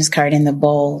their business card in the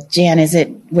bowl. Jan,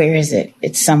 where is it?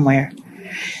 It's somewhere.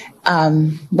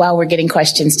 While we're getting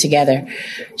questions together.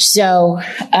 So,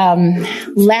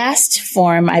 last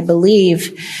form, I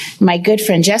believe my good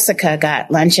friend Jessica got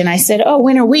lunch and I said, oh,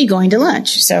 when are we going to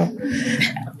lunch? So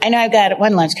I know I've got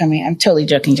one lunch coming. I'm totally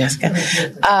joking, Jessica.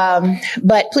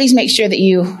 But please make sure that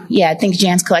I think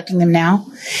Jan's collecting them now.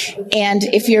 And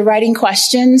if you're writing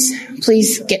questions,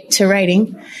 please get to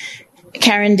writing.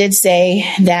 Karen did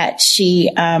say that she,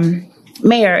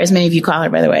 Mayor, as many of you call her,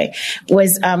 by the way,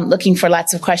 was looking for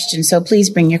lots of questions. So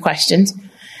please bring your questions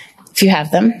if you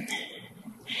have them.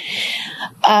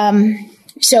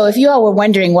 So if you all were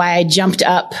wondering why I jumped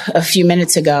up a few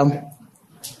minutes ago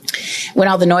when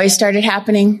all the noise started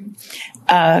happening,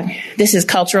 this is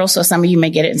cultural, so some of you may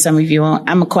get it and some of you won't.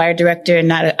 I'm a choir director and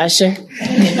not an usher.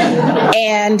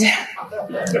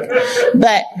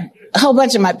 But a whole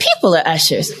bunch of my people are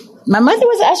ushers. My mother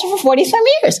was an usher for 40-some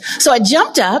years. So I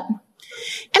jumped up.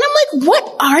 And I'm like,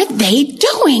 what are they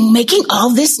doing making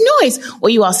all this noise? Well,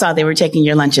 you all saw they were taking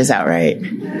your lunches out, right?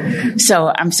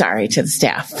 So I'm sorry to the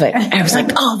staff, but I was like,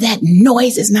 oh, that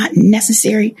noise is not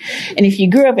necessary. And if you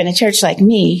grew up in a church like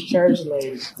me,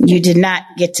 you did not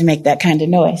get to make that kind of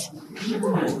noise.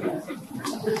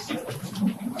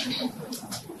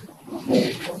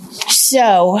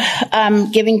 So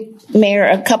I'm giving Mayor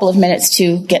a couple of minutes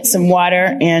to get some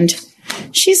water. And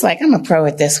she's like, I'm a pro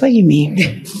at this. What do you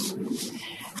mean?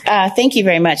 Thank you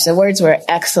very much. The words were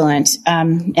excellent.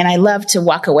 And I love to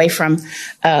walk away from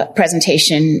a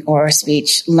presentation or a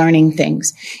speech learning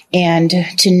things and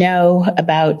to know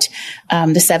about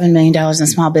the $7 million in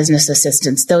small business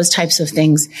assistance, those types of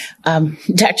things.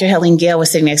 Dr. Helene Gale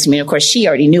was sitting next to me. And of course, she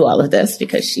already knew all of this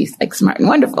because she's like smart and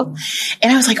wonderful.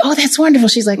 And I was like, oh, that's wonderful.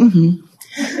 She's like,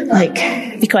 like,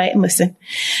 be quiet and listen.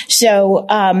 So,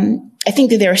 I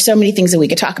think that there are so many things that we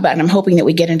could talk about, and I'm hoping that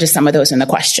we get into some of those in the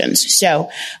questions.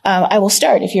 So I will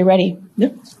start, if you're ready,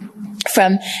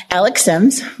 from Alex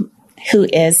Sims, who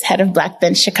is head of Black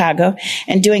Bench Chicago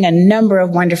and doing a number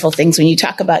of wonderful things when you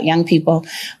talk about young people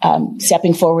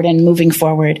stepping forward and moving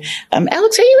forward.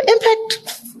 Alex, are you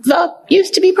Impact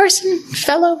Youth to Be Person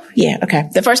fellow? Yeah, okay.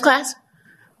 The first class?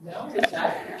 No.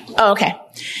 Oh, okay.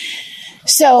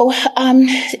 So,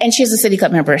 and she's a City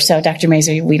Club member, so Dr.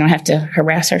 Mazur, we don't have to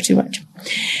harass her too much.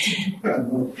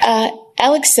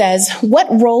 Alex says, what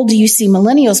role do you see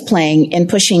millennials playing in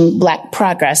pushing Black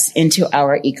progress into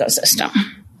our ecosystem?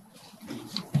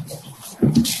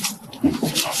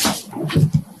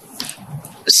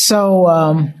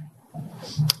 So,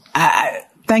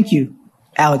 thank you,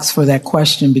 Alex, for that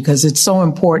question, because it's so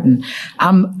important.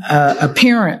 I'm a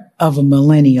parent of a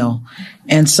millennial,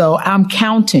 and so I'm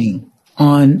counting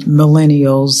on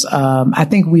millennials. I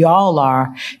think we all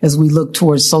are as we look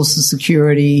towards Social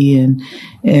Security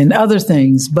and other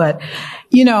things. But,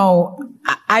 you know,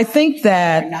 I think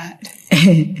that,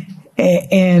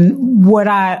 and what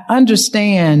I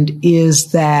understand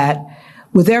is that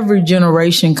with every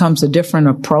generation comes a different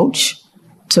approach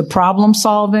to problem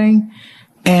solving.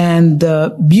 And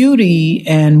the beauty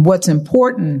and what's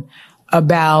important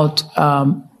about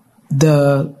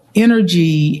the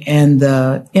energy and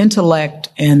the intellect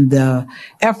and the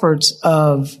efforts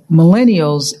of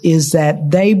millennials is that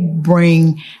they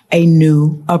bring a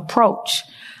new approach.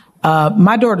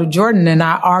 My daughter Jordan and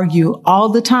I argue all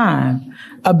the time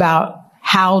about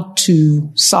how to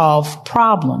solve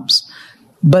problems.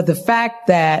 But the fact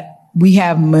that we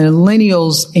have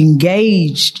millennials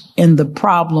engaged in the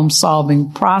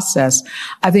problem-solving process,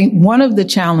 I think one of the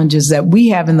challenges that we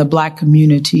have in the Black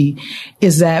community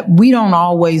is that we don't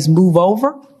always move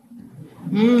over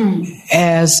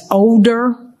as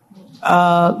older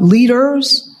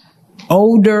leaders,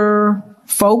 older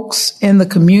folks in the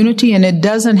community. And it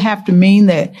doesn't mean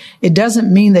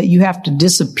that you have to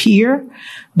disappear,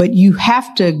 but you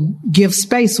have to give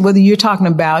space, whether you're talking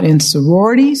about in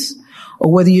sororities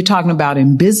or whether you're talking about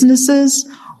in businesses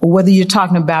or whether you're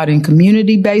talking about in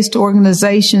community-based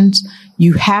organizations.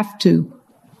 You have to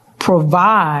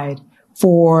provide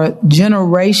for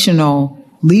generational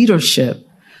leadership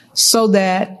so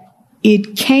that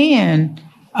it can,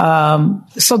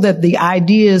 so that the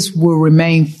ideas will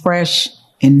remain fresh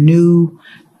and new.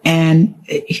 And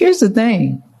here's the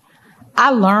thing.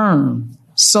 I learned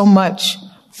so much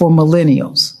from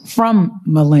millennials.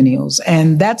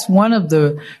 And that's one of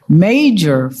the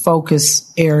major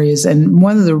focus areas and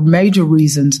one of the major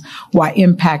reasons why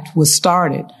Impact was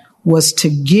started was to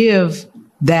give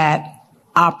that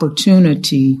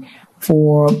opportunity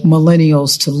for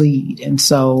millennials to lead. And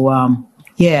so,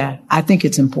 I think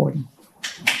it's important.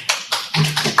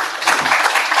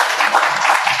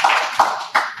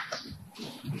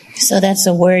 So that's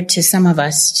a word to some of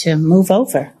us to move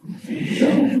over.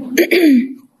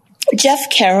 Jeff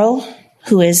Carroll,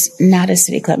 who is not a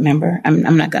City Club member,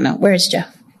 I'm not going to, where's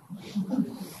Jeff?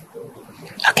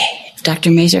 Okay, if Dr.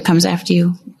 Mazur comes after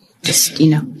you, just,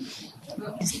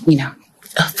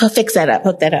 fix that up,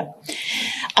 hook that up.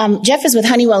 Jeff is with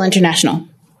Honeywell International.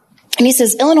 And he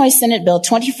says, Illinois Senate Bill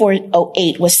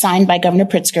 2408 was signed by Governor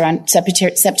Pritzker on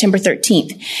September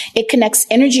 13th. It connects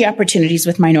energy opportunities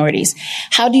with minorities.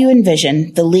 How do you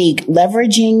envision the league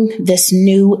leveraging this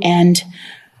new and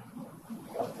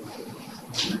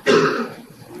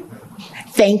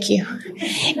thank you,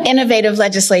 innovative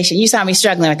legislation? You saw me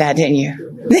struggling with that, didn't you?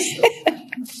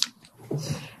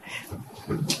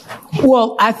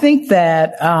 Well, I think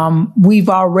that we've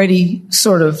already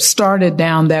sort of started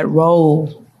down that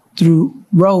road through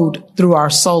our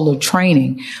solar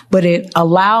training, but it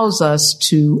allows us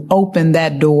to open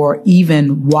that door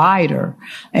even wider.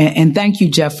 And thank you,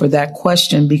 Jeff, for that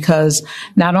question, because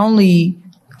not only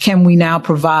can we now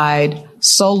provide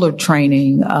solar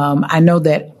training, I know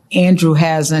that Andrew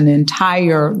has an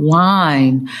entire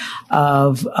line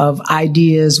of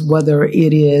ideas, whether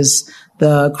it is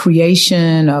the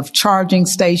creation of charging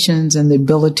stations and the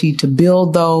ability to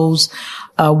build those.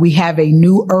 We have a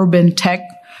new urban tech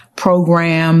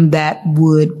program that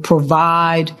would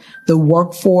provide the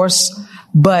workforce.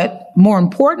 But more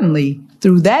importantly,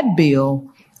 through that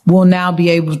bill, we'll now be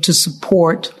able to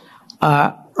support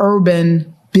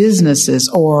urban businesses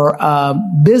or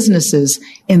businesses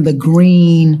in the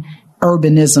green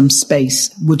urbanism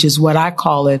space, which is what I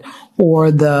call it,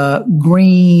 or the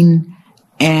green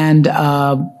and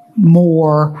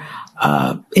more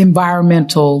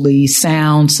environmentally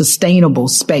sound, sustainable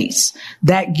space.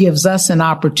 That gives us an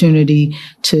opportunity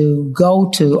to go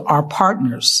to our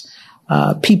partners,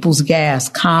 People's Gas,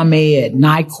 ComEd,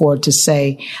 NICOR, to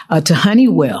say, to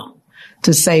Honeywell,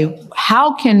 to say,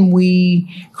 how can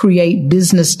we create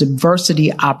business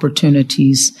diversity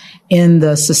opportunities in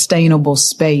the sustainable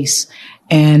space?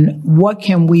 And what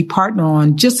can we partner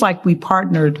on, just like we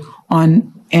partnered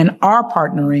on and are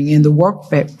partnering in the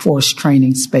workforce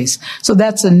training space. So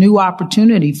that's a new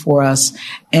opportunity for us,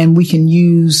 and we can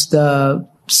use the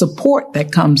support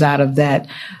that comes out of that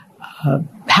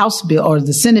House bill or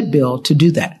the Senate bill to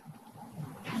do that.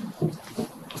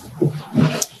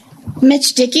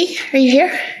 Mitch Dickey, are you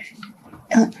here?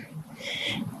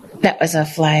 That was a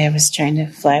fly. I was trying to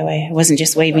fly away. I wasn't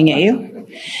just waving at you.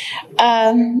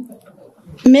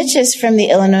 Mitch is from the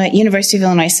University of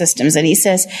Illinois Systems, and he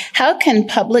says, how can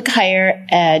public higher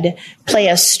ed play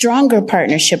a stronger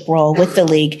partnership role with the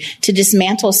league to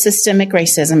dismantle systemic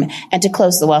racism and to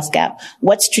close the wealth gap?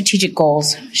 What strategic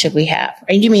goals should we have?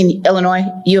 You mean Illinois,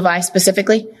 U of I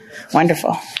specifically?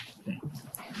 Wonderful.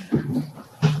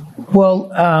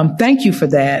 Well, thank you for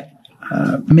that,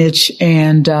 Mitch,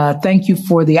 and thank you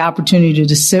for the opportunity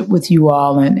to sit with you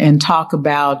all and talk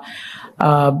about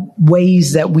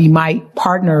ways that we might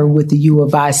partner with the U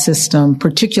of I system,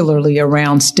 particularly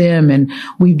around STEM. And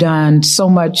we've done so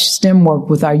much STEM work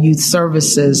with our youth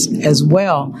services as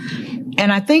well.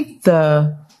 And I think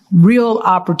the real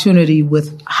opportunity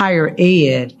with higher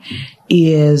ed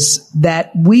is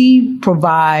that we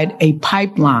provide a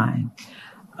pipeline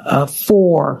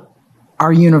for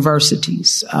our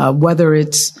universities, whether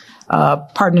it's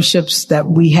partnerships that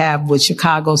we have with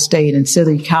Chicago State and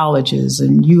city colleges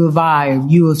and U of I or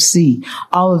U of C,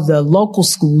 all of the local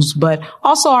schools, but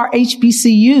also our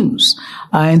HBCUs.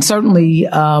 And certainly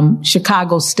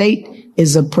Chicago State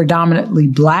is a predominantly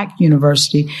Black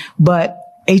university, but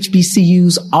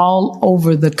HBCUs all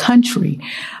over the country,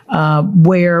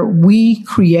 where we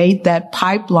create that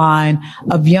pipeline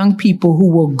of young people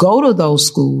who will go to those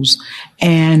schools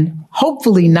and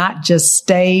hopefully not just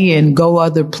stay and go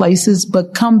other places,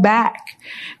 but come back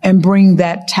and bring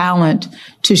that talent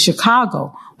to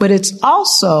Chicago. But it's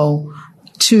also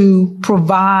to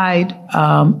provide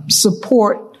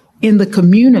support in the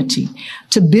community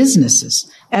to businesses.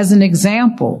 As an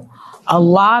example, a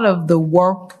lot of the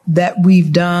work that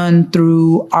we've done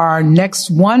through our Next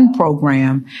One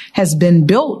program has been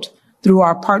built through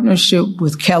our partnership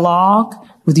with Kellogg,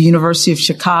 with the University of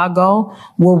Chicago.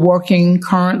 We're working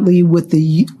currently with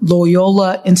the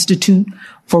Loyola Institute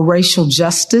for Racial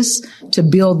Justice to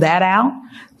build that out.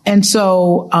 And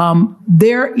so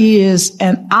there is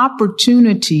an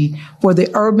opportunity for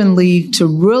the Urban League to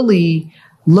really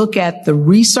look at the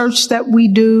research that we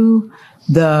do,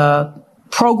 the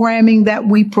programming that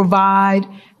we provide,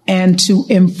 and to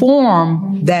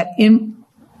inform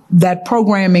that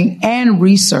programming and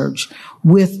research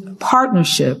with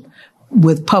partnership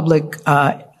with public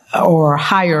or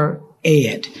higher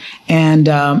ed. And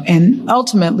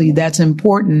ultimately that's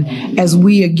important as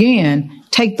we again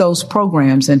take those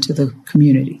programs into the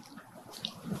community.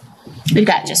 We've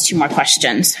got just two more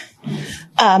questions.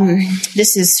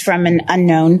 This is from an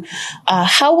unknown.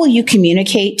 How will you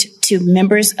communicate to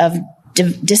members of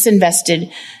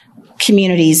disinvested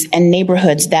communities and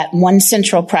neighborhoods that one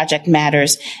central project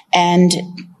matters? And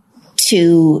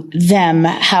to them,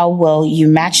 how will you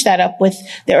match that up with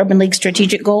the Urban League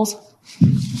strategic goals?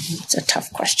 It's a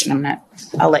tough question.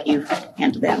 I'll let you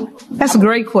handle that one. That's a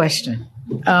great question.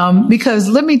 Because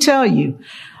let me tell you,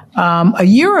 a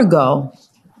year ago,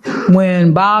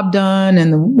 when Bob Dunn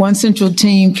and the One Central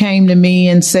team came to me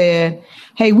and said,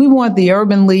 hey, we want the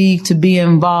Urban League to be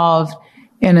involved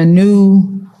in a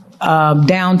new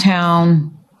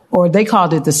downtown, or they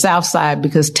called it the South Side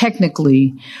because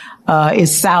technically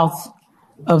it's south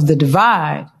of the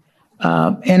divide.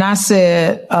 And I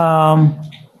said,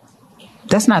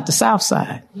 that's not the South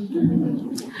Side.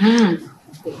 Mm-hmm.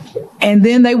 And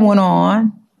then they went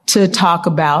on to talk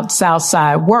about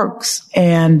Southside Works.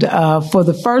 And for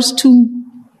the first 2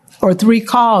 or 3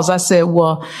 calls, I said,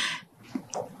 well,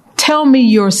 tell me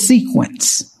your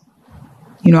sequence.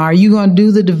 You know, are you going to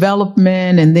do the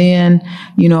development and then,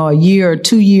 you know, a year or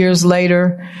 2 years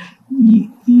later,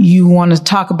 you want to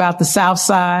talk about the South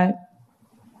Side?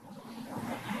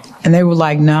 And they were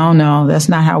like, no, that's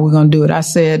not how we're going to do it. I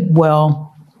said,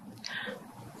 well,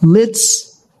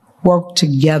 let's work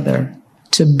together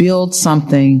to build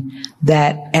something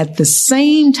that at the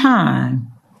same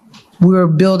time we're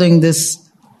building this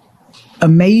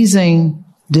amazing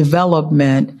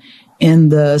development in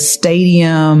the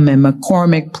stadium and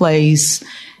McCormick Place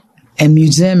and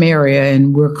museum area,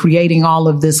 and we're creating all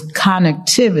of this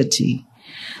connectivity,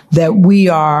 that we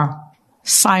are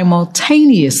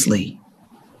simultaneously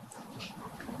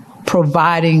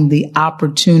providing the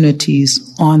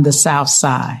opportunities on the South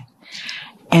Side.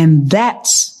 And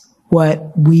that's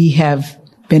what we have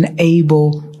been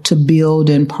able to build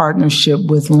in partnership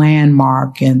with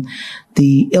Landmark and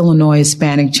the Illinois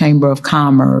Hispanic Chamber of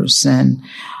Commerce and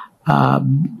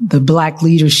the Black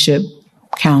Leadership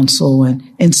Council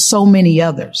and so many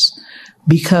others,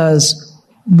 because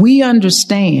we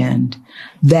understand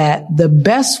that the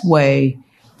best way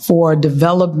for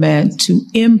development to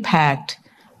impact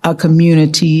a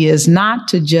community is not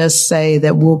to just say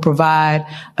that we'll provide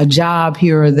a job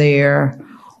here or there,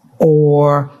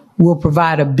 or we'll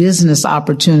provide a business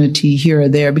opportunity here or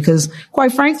there, because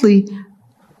quite frankly,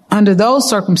 under those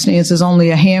circumstances, only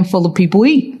a handful of people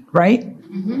eat, right?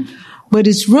 Mm-hmm. But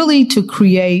it's really to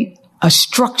create a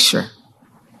structure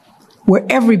where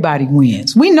everybody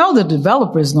wins. We know the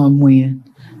developer is going to win.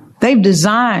 They've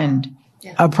designed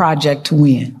a project to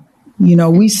win. You know,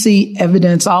 we see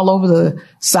evidence all over the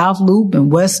South Loop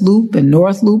and West Loop and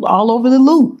North Loop, all over the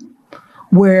Loop,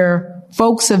 where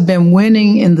folks have been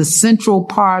winning in the central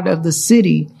part of the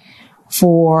city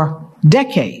for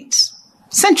decades,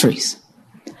 centuries.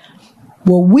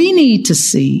 What we need to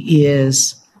see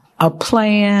is a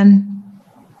plan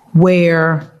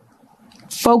where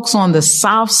folks on the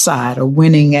South Side are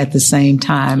winning at the same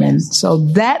time. Yes. And so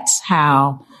that's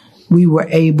how we were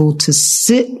able to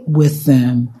sit with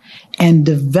them and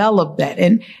develop that.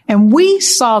 And we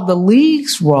saw the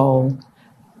league's role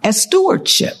as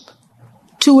stewardship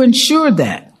to ensure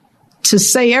that to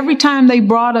say every time they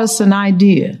brought us an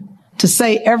idea, to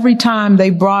say every time they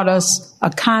brought us a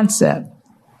concept,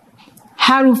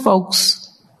 how do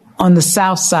folks on the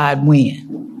South Side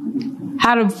win?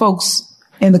 How do folks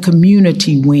in the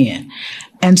community win?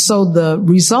 And so the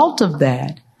result of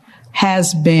that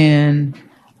has been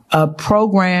a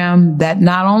program that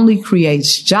not only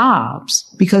creates jobs,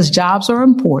 because jobs are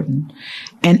important,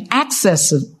 and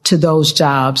access to those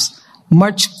jobs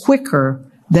much quicker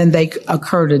than they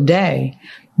occur today,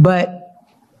 but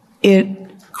it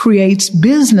creates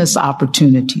business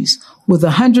opportunities with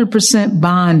 100%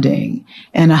 bonding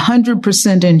and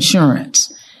 100%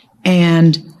 insurance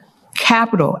and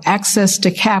capital, access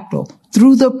to capital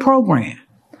through the program.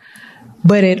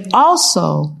 But it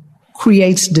also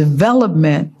creates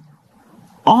development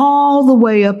all the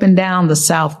way up and down the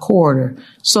South Corridor,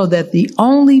 so that the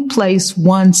only place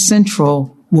One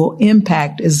Central will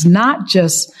impact is not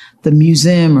just the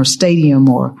museum or stadium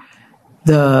or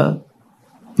the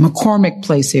McCormick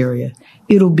Place area.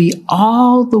 It'll be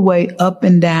all the way up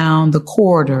and down the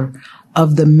corridor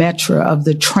of the metro, of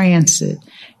the transit.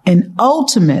 And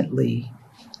ultimately,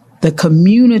 the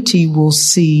community will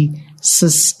see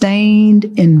sustained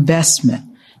investment.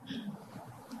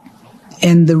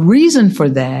 And the reason for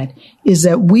that is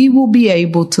that we will be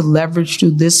able to leverage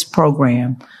through this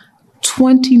program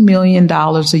 $20 million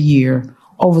a year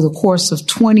over the course of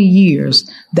 20 years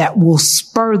that will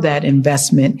spur that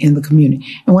investment in the community.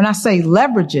 And when I say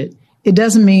leverage it, it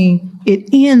doesn't mean it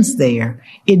ends there.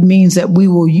 It means that we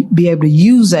will be able to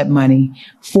use that money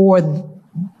for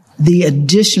the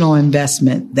additional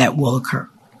investment that will occur.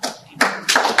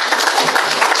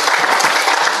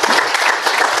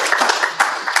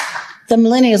 The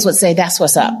millennials would say that's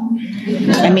what's up.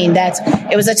 I mean,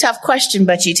 it was a tough question,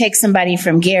 but you take somebody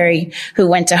from Gary who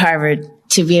went to Harvard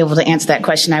to be able to answer that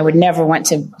question. I would never want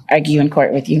to argue in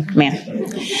court with you, ma'am.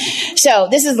 So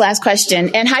this is the last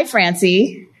question. And hi,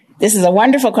 Francie. This is a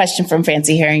wonderful question from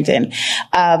Francie Harrington.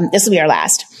 This will be our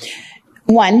last.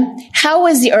 1, how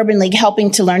is the Urban League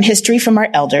helping to learn history from our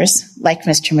elders, like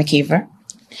Mr. McKeever?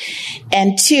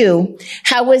 And 2,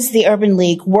 how is the Urban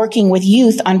League working with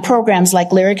youth on programs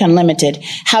like Lyric Unlimited?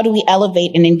 How do we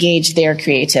elevate and engage their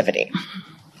creativity?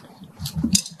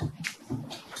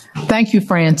 Thank you,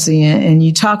 Francie. And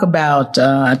you talked about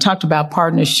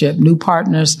partnership, new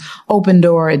partners. Open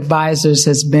Door Advisors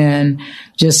has been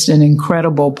just an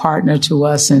incredible partner to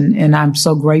us, and I'm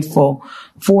so grateful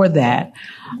for that.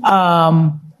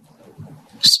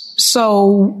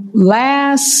 So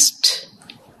last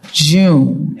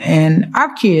June, and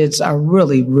our kids are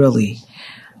really, really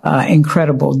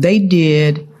incredible. They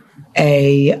did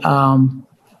a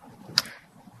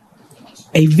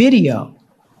video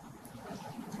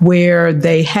where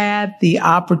they had the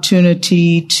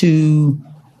opportunity to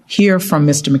hear from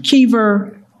Mr.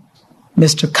 McKeever,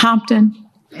 Mr. Compton,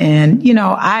 and, you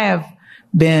know, I have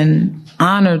been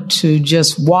honored to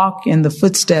just walk in the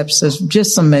footsteps of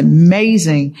just some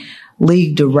amazing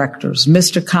league directors,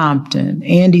 Mr. Compton,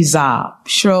 Andy Zob,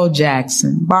 Cheryl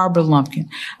Jackson, Barbara Lumpkin.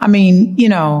 I mean, you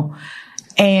know,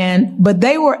 but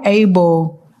they were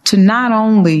able to not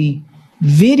only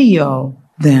video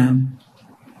them,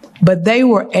 but they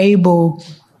were able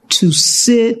to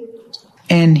sit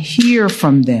and hear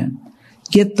from them,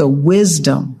 get the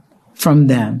wisdom from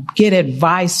them, get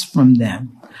advice from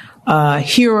them,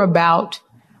 hear about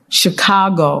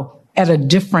Chicago at a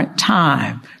different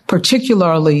time,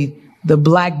 particularly the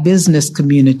Black business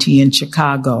community in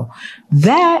Chicago.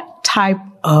 That type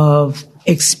of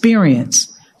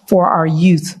experience for our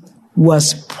youth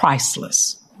was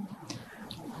priceless.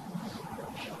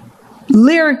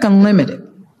 Lyric Unlimited.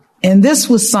 And this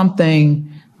was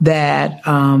something that,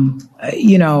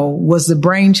 was the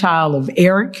brainchild of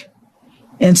Eric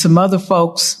and some other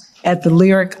folks at the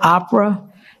Lyric Opera.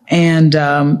 And,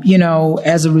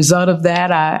 as a result of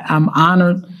that, I'm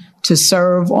honored to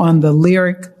serve on the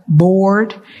Lyric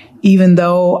board, even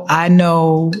though I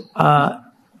know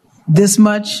this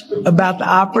much about the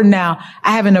opera. Now,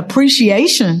 I have an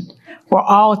appreciation for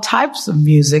all types of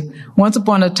music. Once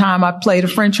upon a time, I played a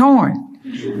French horn.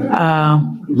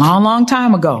 Long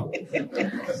time ago.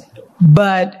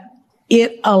 But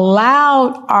it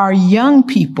allowed our young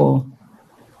people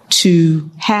to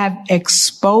have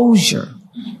exposure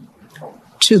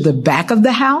to the back of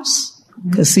the house,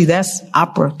 because see, that's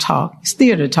opera talk, it's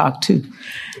theater talk too,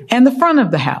 and the front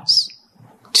of the house,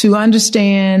 to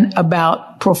understand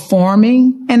about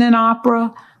performing in an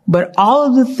opera, but all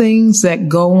of the things that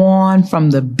go on from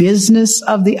the business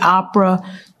of the opera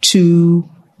to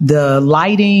the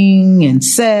lighting and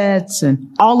sets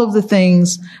and all of the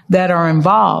things that are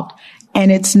involved.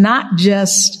 And it's not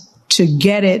just to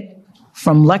get it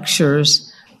from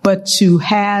lectures, but to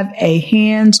have a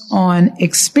hands-on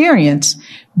experience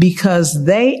because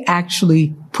they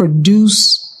actually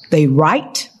they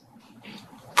write,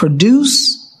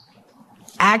 produce,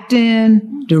 act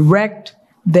in, direct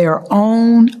their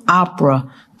own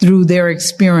opera through their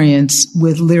experience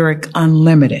with Lyric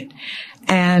Unlimited.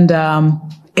 And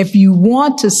if you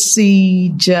want to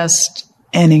see just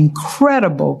an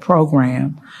incredible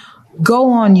program,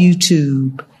 go on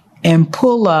YouTube and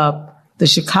pull up the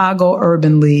Chicago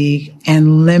Urban League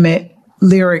and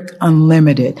Lyric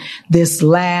Unlimited, this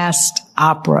last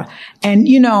opera. And,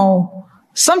 you know,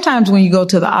 sometimes when you go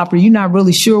to the opera, you're not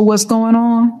really sure what's going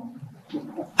on.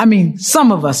 I mean,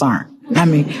 some of us aren't. I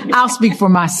mean, I'll speak for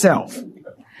myself.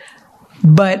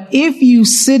 But if you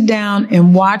sit down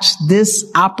and watch this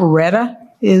operetta,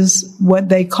 is what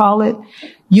they call it,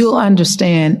 you'll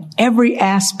understand every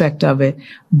aspect of it,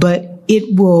 but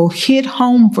it will hit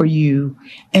home for you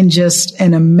in just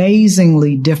an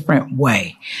amazingly different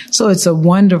way. So it's a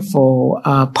wonderful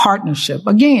partnership.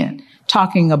 Again,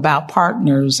 talking about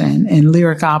partners, and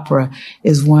Lyric Opera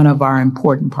is one of our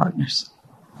important partners.